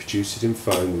fiberglass, we would produce it in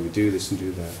foam, we would do this and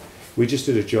do that. We just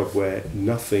did a job where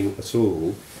nothing at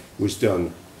all was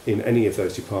done in any of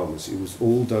those departments. It was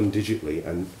all done digitally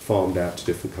and farmed out to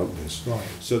different companies. Right.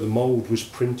 So the mould was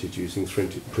printed using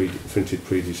printed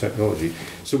 3D technology.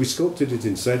 So we sculpted it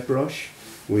in ZBrush.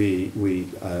 We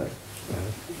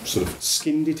sort of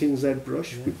skinned it in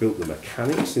ZBrush. Yeah. We built the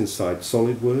mechanics inside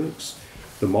SolidWorks.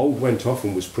 The mould went off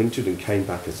and was printed and came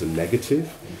back as a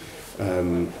negative.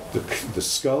 The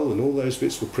skull and all those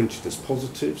bits were printed as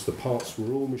positives. The parts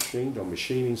were all machined on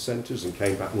machining centres and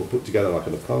came back and were put together like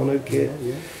an Apano kit.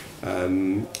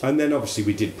 And then obviously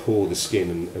we did pour the skin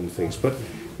and things. But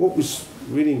what was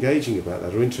really engaging about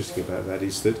that, or interesting about that,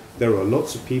 is that there are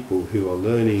lots of people who are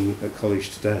learning at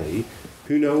college today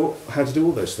who know how to do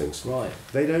all those things. Right.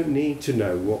 They don't need to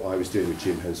know what I was doing with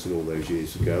Jim Henson all those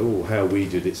years ago, or how we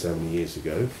did it so many years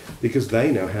ago, because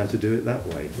they know how to do it that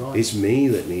way. Right. It's me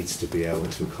that needs to be able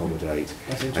to accommodate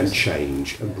and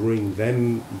change and bring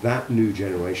them that new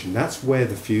generation. That's where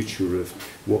the future of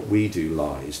what we do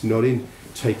lies, not in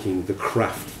taking the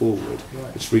craft forward.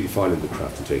 Right. It's really finding the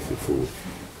craft and taking it forward.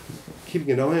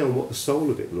 Keeping an eye on what the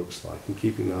soul of it looks like and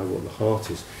keeping an eye on what the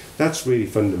heart is. That's really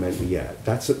fundamental,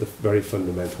 that's at the very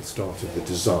fundamental start of the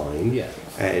design,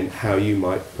 and how you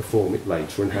might perform it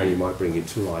later and how you might bring it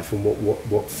to life and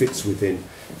what fits within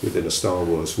a Star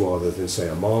Wars rather than, say,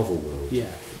 a Marvel world. Yeah.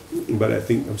 But I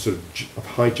think I've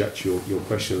hijacked your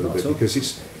question a little bit, because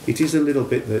it is a little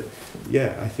bit that,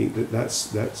 I think that's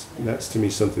to me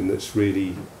something that's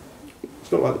really,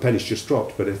 it's not like the penny's just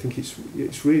dropped, but I think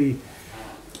it's really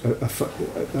a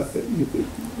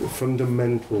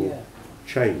fundamental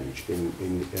change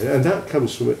and that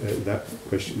comes from that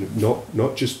question of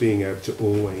not just being able to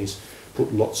always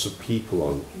put lots of people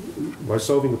on. By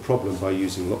solving a problem by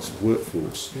using lots of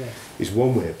workforce is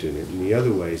one way of doing it, and the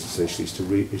other way is essentially is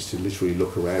to literally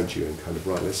look around you and kind of,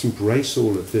 right, let's embrace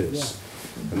all of this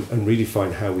and really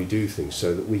find how we do things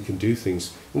so that we can do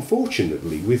things,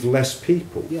 unfortunately, with less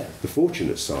people. The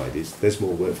fortunate side is there's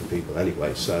more work for people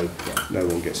anyway, so no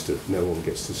one gets to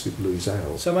lose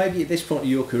out. So maybe at this point of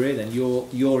your career then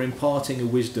you're imparting a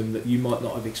wisdom that you might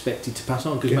not have expected to pass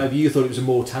on, because maybe you thought it was a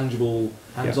more tangible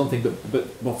hands-on thing, but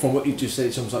from what you just said,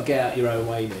 it's almost like get out your own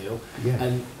way, Neil,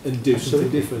 and do something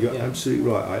different. You're absolutely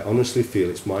right. I honestly feel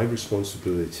it's my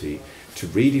responsibility to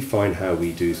redefine how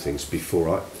we do things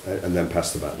before and then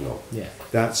pass the baton on.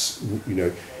 That's,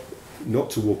 not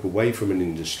to walk away from an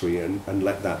industry and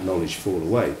let that knowledge fall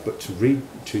away, but to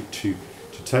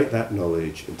to take that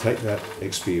knowledge and take that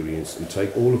experience and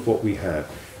take all of what we have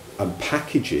and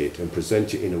package it and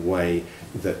present it in a way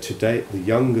that today, the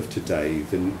young of today,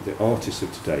 the artists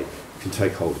of today, can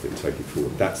take hold of it and take it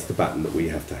forward. That's the baton that we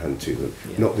have to hand to them,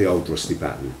 not the old rusty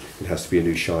baton. It has to be a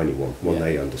new shiny one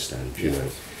they understand, you know,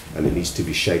 and it needs to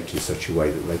be shaped in such a way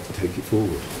that they can take it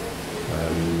forward.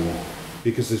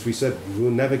 Because as we said,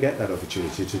 we'll never get that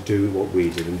opportunity to do what we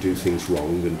did and do things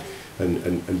wrong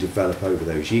and develop over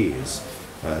those years.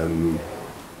 I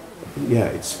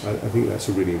think that's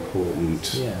a really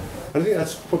important. I think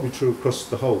that's probably true across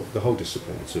the whole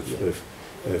disciplines of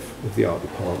the art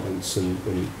departments and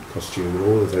costume and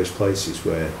all of those places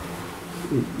where,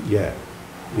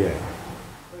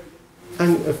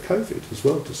 and of COVID as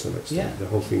well to some extent. The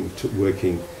whole thing took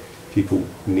working people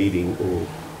needing or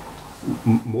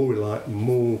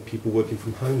more people working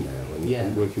from home now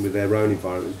and working with their own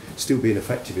environment, still being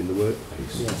effective in the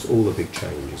workplace. It's all a big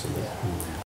change, isn't it?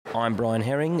 I'm Brian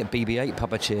Herring, BB-8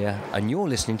 puppeteer, and you're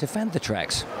listening to Fantha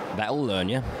Tracks. That'll learn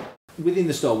you. Within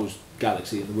the Star Wars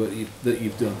galaxy and the work that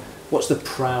you've done, what's the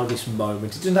proudest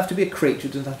moment? It doesn't have to be a creature,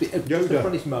 it doesn't have to be Yoda. The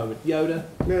proudest moment. Yoda?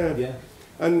 Yeah.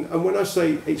 And when I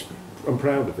say I'm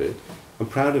proud of it,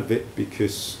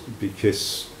 because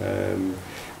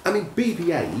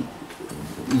BB-8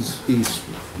 is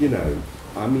you know,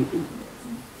 I mean,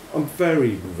 I'm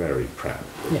very, very proud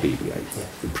of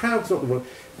BB-8. Proud's not the word.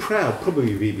 Proud,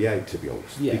 probably BB-8, to be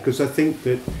honest, because I think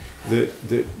that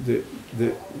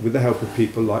with the help of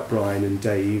people like Brian and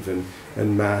Dave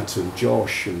and Matt and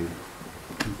Josh and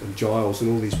Giles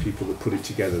and all these people that put it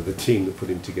together, the team that put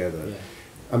him together.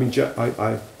 I mean,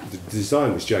 the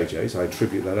design was JJ's. I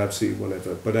attribute that absolutely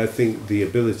whatever. But I think the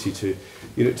ability to,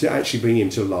 you know, to actually bring him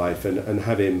to life and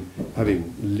have him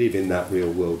live in that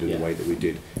real world in the way that we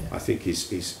did, I think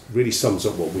is really sums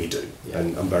up what we do.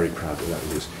 And I'm very proud of that.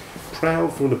 Was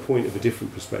proud from the point of a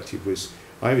different perspective.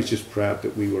 I was just proud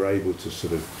that we were able to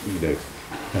sort of, you know,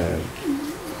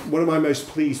 what am I most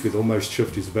pleased with, or most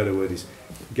chuffed is a better word, is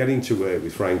getting to work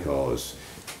with Frank Oz.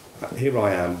 Here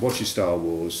I am watching Star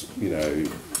Wars, you know,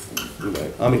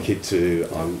 I'm a kid too,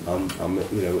 I'm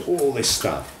you know, all this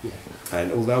stuff. And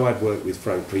although I'd worked with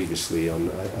Frank previously on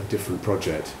a different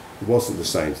project, it wasn't the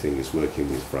same thing as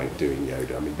working with Frank doing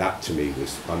Yoda. I mean, that to me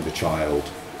was, I'm the child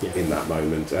in that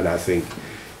moment. And I think,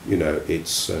 you know,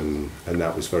 it's, and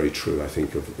that was very true, I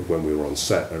think, of when we were on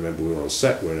set. I remember we were on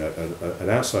set, we're in an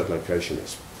outside location,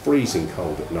 it's freezing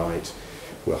cold at night,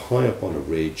 we're high up on a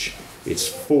ridge, it's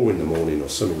 4 a.m. or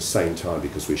some insane time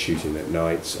because we're shooting at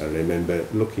night. And I remember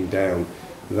looking down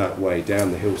that way,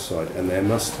 down the hillside, and there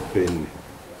must have been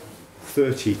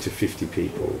 30 to 50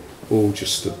 people all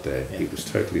just stood there. It was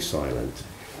totally silent,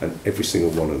 and every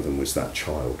single one of them was that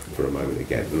child for a moment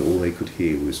again, and all they could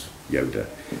hear was Yoda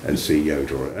and see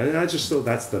Yoda. And I just thought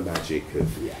that's the magic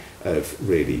of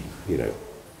really, you know,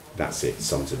 that's it,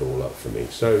 sums it all up for me.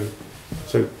 So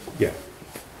yeah,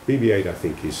 BB-8 I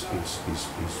think is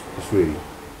really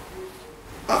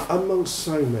amongst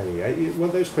so many. Well,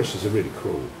 those questions are really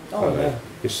cruel.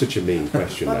 It's such a mean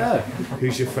question.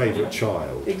 Who's your favourite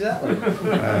child? Exactly.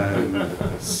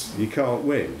 You can't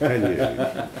win, can you?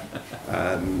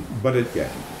 But yeah.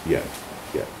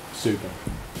 Super.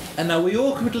 And now we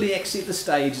awkwardly exit the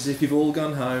stage as if you've all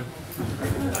gone home.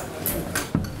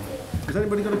 Has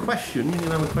anybody got a question? You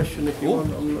can have a question if you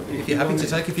want. If you're happy to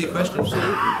take a few questions.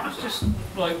 It's just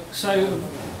like, so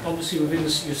obviously within your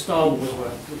Star Wars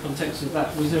work, the context of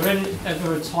that, was there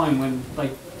ever a time when they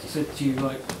said to you,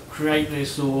 like, create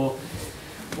this or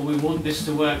we want this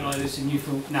to work like this, and you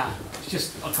thought, nah, it's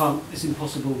just, I can't, it's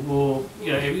impossible, or,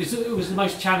 you know, it was the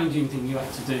most challenging thing you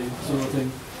had to do, sort of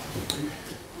thing?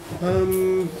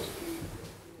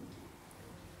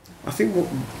 I think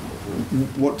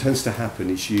what tends to happen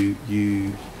is you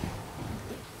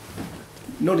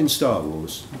not in Star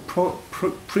Wars,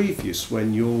 previous,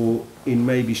 when you're in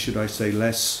maybe, should I say,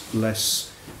 less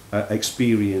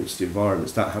experienced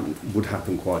environments, that would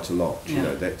happen quite a lot. You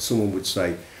know, that someone would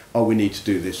say, oh, we need to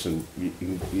do this, and you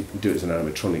can do it as an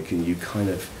animatronic, and you kind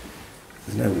of,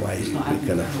 there's no way we're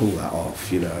going to pull that off.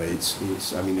 You know,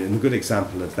 it's. I mean, and a good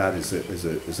example of that as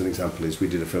an example is we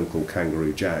did a film called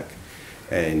Kangaroo Jack,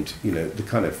 and you know, the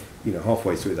kind of, you know,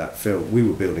 halfway through that film, we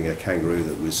were building a kangaroo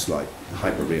that was like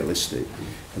hyper realistic,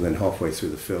 and then halfway through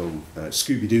the film,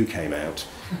 Scooby-Doo came out,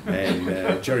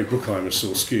 and Jerry Bruckheimer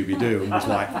saw Scooby-Doo and was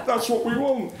like, "That's what we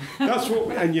want. That's what."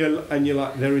 And you're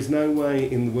like, there is no way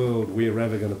in the world we're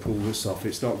ever going to pull this off.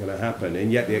 It's not going to happen.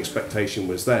 And yet the expectation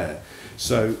was there.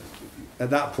 So at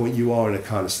that point, you are in a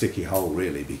kind of sticky hole,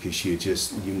 really, because you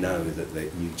know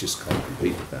that you just can't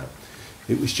compete with that.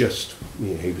 It was just,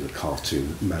 he was a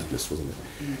cartoon madness, wasn't it?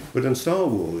 But on Star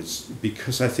Wars,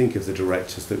 because I think of the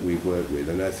directors that we've worked with,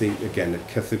 and I think, again,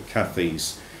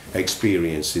 Kathy's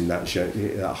experience in that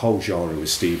whole genre with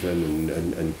Stephen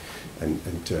and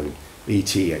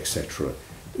E.T., etc.,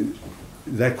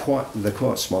 they're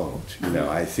quite smart.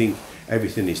 I think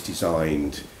everything is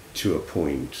designed to a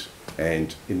point,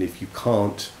 and if you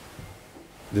can't,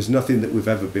 there's nothing that we've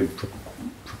ever been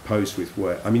proposed with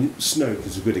where, Snoke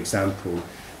is a good example,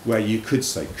 where you could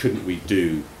say, couldn't we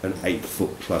do an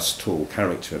 8-foot plus tall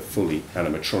character fully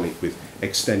animatronic with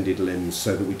extended limbs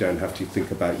so that we don't have to think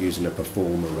about using a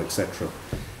performer, etc.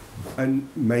 And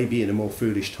maybe in a more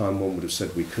foolish time one would have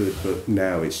said we could, but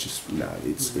now it's just,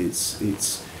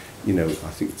 it's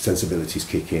I think sensibilities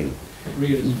kick in.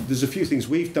 Really? There's a few things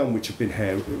we've done which have been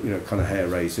hair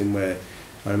raising, where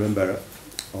I remember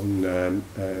on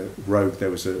Rogue there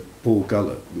was a Paul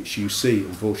Gullet, which you see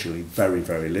unfortunately very,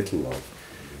 very little of.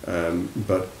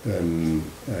 But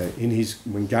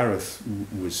when Gareth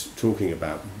was talking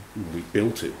about, we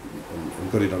built it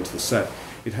and got it onto the set,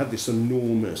 it had this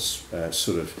enormous what's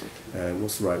the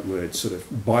right word, sort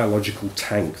of biological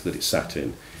tank that it sat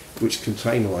in, which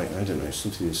contained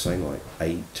something insane like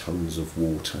 8 tons of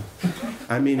water.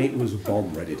 It was a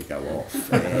bomb ready to go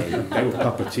off. And there were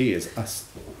puppeteers,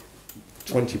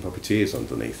 20 puppeteers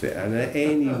underneath it, and at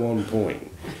any one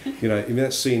point,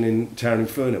 that scene in Tower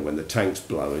Inferno when the tank's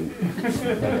blowing.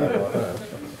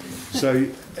 So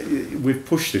we've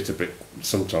pushed it a bit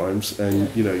sometimes,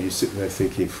 and you sit there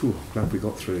thinking, "Phew, glad we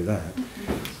got through that."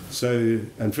 So,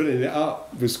 and filling it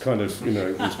up was kind of,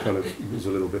 it was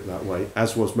a little bit that way,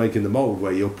 as was making the mould,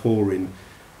 where you're pouring,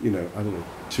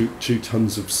 2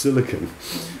 tons of silicon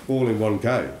all in one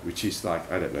go, which is like,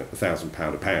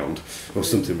 £1,000 a pound or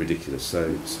something ridiculous.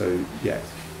 So yeah,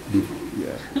 it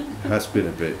has been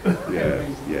a bit,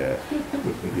 yeah.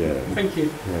 Thank you.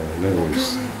 Yeah, no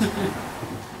worries.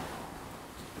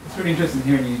 It's really interesting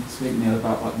hearing you speak, Neil,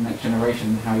 about the next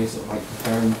generation and how you're sort of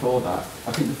preparing for that.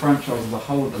 I think the franchise as a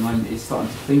whole at the moment is starting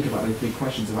to think about those big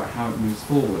questions about how it moves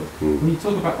forward. When you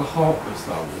talk about the heart of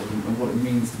Star Wars and what it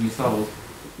means to be Star Wars,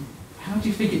 how do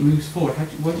you think it moves forward?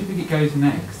 Where do you think it goes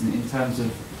next in terms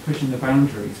of pushing the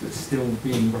boundaries but still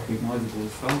being recognisable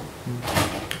as Star Wars?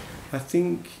 I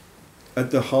think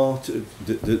at the heart of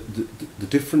the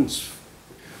difference,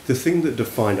 the thing that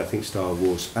defined, I think, Star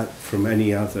Wars from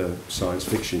any other science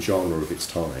fiction genre of its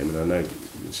time, and I know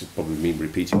this is probably me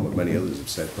repeating what many others have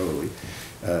said probably,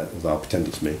 although I'll pretend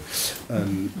it's me,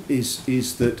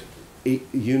 is that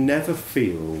you never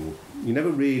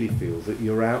really feel that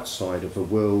you're outside of a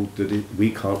world that we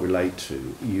can't relate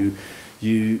to. If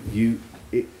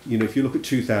you look at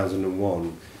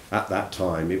 2001, at that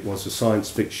time, it was a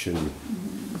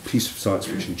piece of science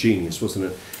fiction genius, wasn't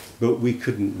it? But we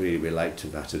couldn't really relate to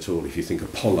that at all. If you think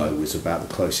Apollo was about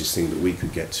the closest thing that we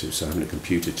could get to, so having a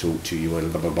computer talk to you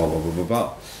and blah, blah, blah, blah, blah, blah,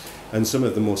 blah. And some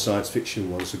of the more science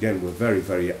fiction ones, again, were very,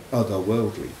 very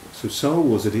otherworldly. So Star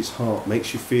Wars at its heart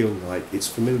makes you feel like it's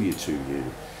familiar to you.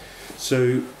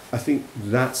 So I think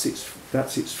that's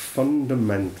its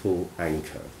fundamental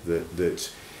anchor,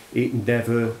 that it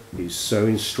never is so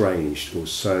estranged or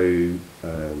so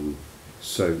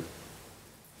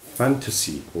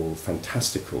fantasy or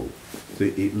fantastical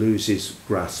that it loses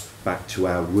grasp back to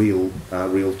the real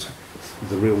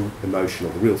emotion or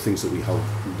the real things that we hold,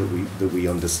 that we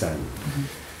understand.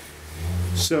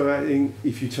 Mm-hmm. So I think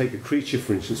if you take a creature,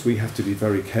 for instance, we have to be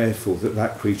very careful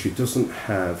that creature doesn't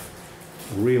have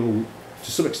real,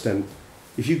 to some extent.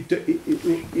 If you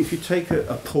take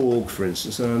a porg, for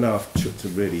instance, and I know I've chucked a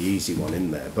really easy one in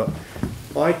there, but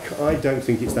I don't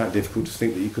think it's that difficult to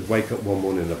think that you could wake up one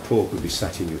morning and a porg would be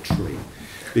sat in your tree,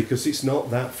 because it's not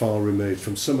that far removed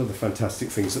from some of the fantastic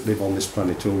things that live on this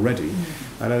planet already.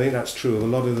 Mm-hmm. And I think that's true of a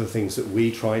lot of the things that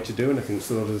we try to do, and I think it's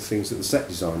a lot of the things that the set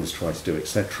designers try to do,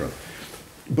 etc.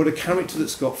 But a character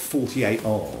that's got 48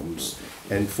 arms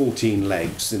and 14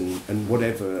 legs and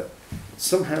whatever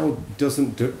somehow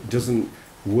doesn't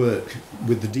work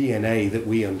with the DNA that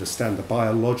we understand, the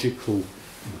biological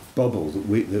bubble that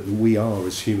we are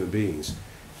as human beings.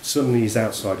 Suddenly is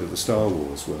outside of the Star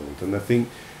Wars world, and I think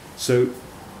so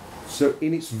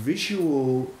in its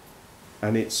visual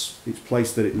and its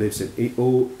place that it lives in,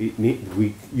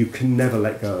 you can never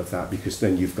let go of that, because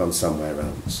then you've gone somewhere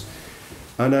else.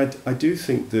 And I do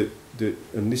think that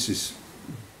and this is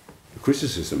a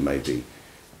criticism maybe,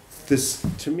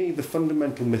 to me, the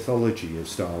fundamental mythology of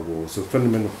Star Wars, the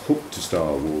fundamental hook to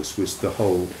Star Wars, was the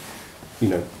whole,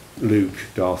 Luke,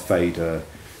 Darth Vader,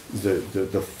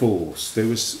 the Force.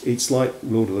 It's like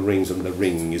Lord of the Rings and the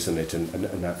Ring, isn't it?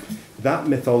 And that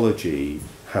mythology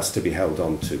has to be held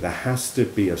on to. There has to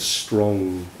be a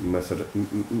strong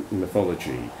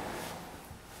mythology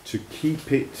to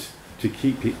keep it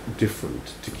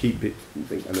different, to keep it,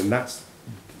 and then that's,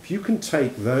 if you can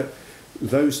take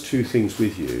those two things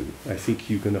with you, I think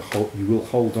you will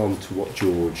hold on to what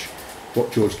George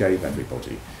gave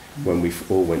everybody when we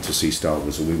all went to see Star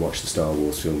Wars and we watched the Star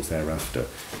Wars films thereafter.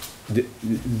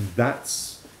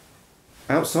 That's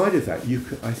outside of that.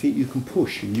 I think you can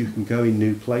push and you can go in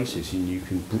new places and you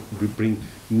can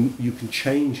you can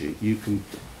change it, you can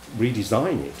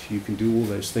redesign it, you can do all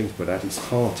those things. But at its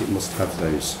heart, it must have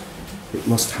those. It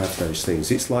must have those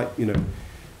things. It's like,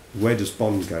 where does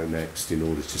Bond go next in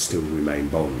order to still remain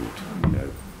Bond?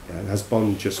 Has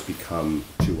Bond just become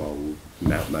too old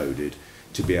and outmoded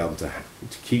to be able to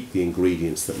keep the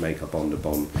ingredients that make a Bond a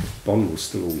Bond? Bond will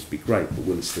still always be great, but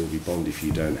will it still be Bond if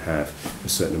you don't have a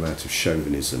certain amount of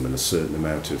chauvinism and a certain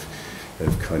amount of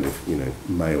kind of,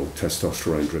 male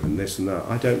testosterone driven this and that?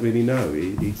 I don't really know.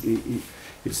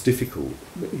 It's difficult.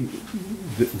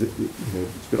 It's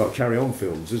a bit like Carry On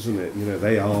films, isn't it?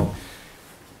 They are.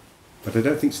 But I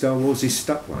don't think Star Wars is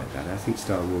stuck like that. I think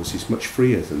Star Wars is much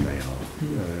freer than they are,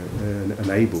 and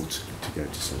able to go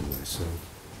to somewhere. So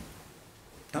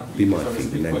that would be my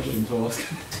feeling. Question to ask.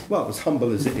 Well, as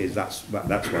humble as it is, that's my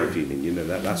feeling.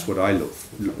 That's what I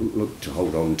look to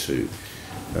hold on to.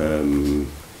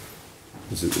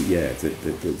 There's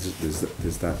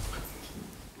that.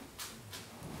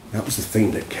 That was the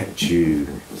thing that kept you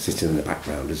sitting in the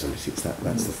background, isn't it?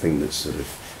 That's the thing that's sort of,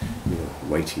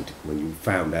 waiting when you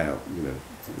found out,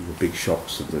 the big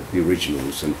shocks of the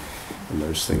originals and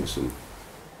those things, and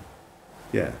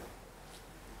yeah,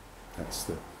 that's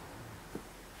the.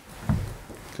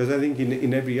 Because I think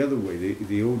in every other way,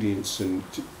 the audience and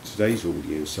today's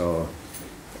audience are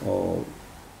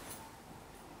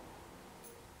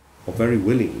very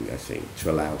willing, I think, to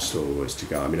allow Star Wars to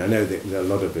go. I mean, I know that a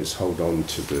lot of us hold on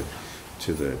to the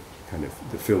kind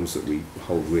of the films that we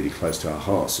hold really close to our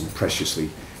hearts and preciously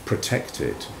protect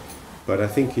it. But I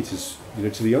think it is,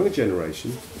 to the younger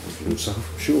generation, so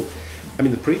I'm sure. I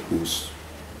mean, the prequels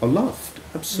are loved,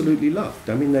 absolutely loved.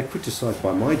 I mean, they're criticised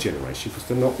by my generation because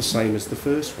they're not the same as the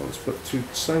first ones. But to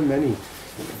so many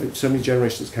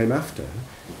generations came after,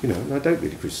 and I don't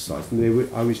really criticise them.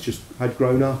 I'd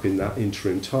grown up in that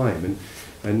interim time,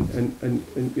 and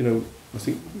I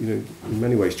think in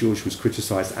many ways George was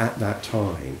criticised at that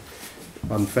time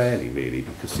unfairly, really,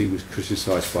 because he was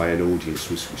criticised by an audience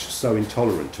which was so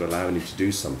intolerant to allowing him to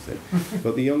do something.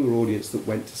 But the younger audience that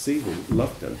went to see them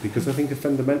loved them, because I think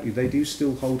fundamentally they do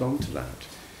still hold on to that,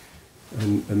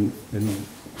 and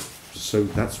so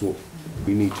that's what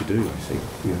we need to do, I think.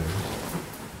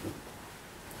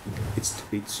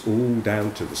 It's all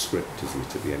down to the script, isn't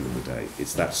it? At the end of the day,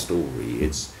 it's that story.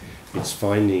 It's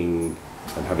finding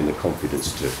and having the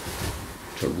confidence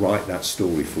to write that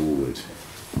story forward,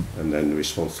 and then the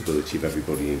responsibility of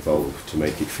everybody involved to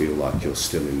make it feel like you're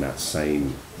still in that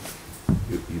same.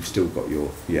 You've still got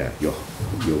your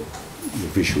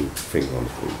visual finger on the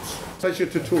pulse. Pleasure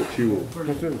to talk to you all.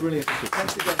 Brilliant.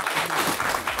 Thanks again.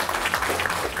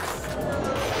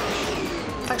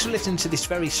 Thanks for listening to this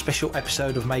very special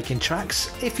episode of Making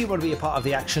Tracks. If you want to be a part of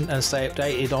the action and stay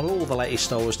updated on all the latest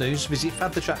Star Wars news, visit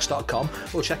fanthatracks.com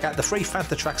or check out the free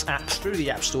Fantha Tracks app through the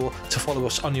App Store to follow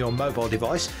us on your mobile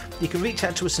device. You can reach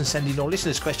out to us and send in your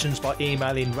listeners' questions by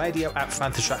emailing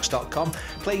radio@fanthatracks.com.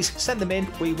 Please send them in.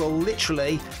 We will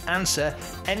literally answer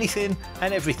anything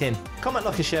and everything. Comment,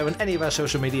 like and share on any of our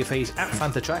social media feeds at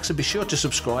Fantha Tracks, and be sure to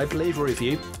subscribe, leave a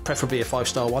review, preferably a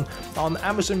 5-star one, on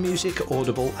Amazon Music,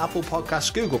 Audible, Apple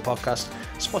Podcasts, Google Podcast,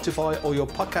 Spotify, or your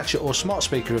podcatcher or smart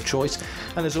speaker of choice.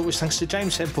 And as always, thanks to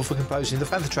James Semple for composing the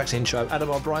Fantha Tracks intro, Adam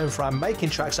O'Brien for our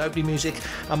Making Tracks opening music,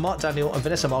 and Mark Daniel and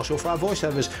Vanessa Marshall for our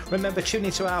voiceovers. Remember, tune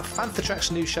into our Fantha Tracks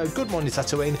news show Good Morning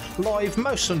Tatooine, live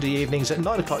most Sunday evenings at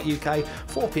 9 o'clock UK,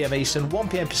 4 PM Eastern, 1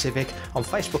 PM Pacific, on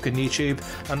Facebook and YouTube.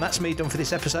 And that's me done for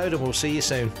this episode, and we'll see you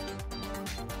soon.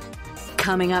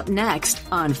 Coming up next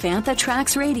on Fantha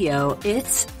Tracks Radio,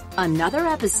 it's another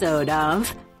episode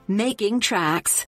of Making Tracks.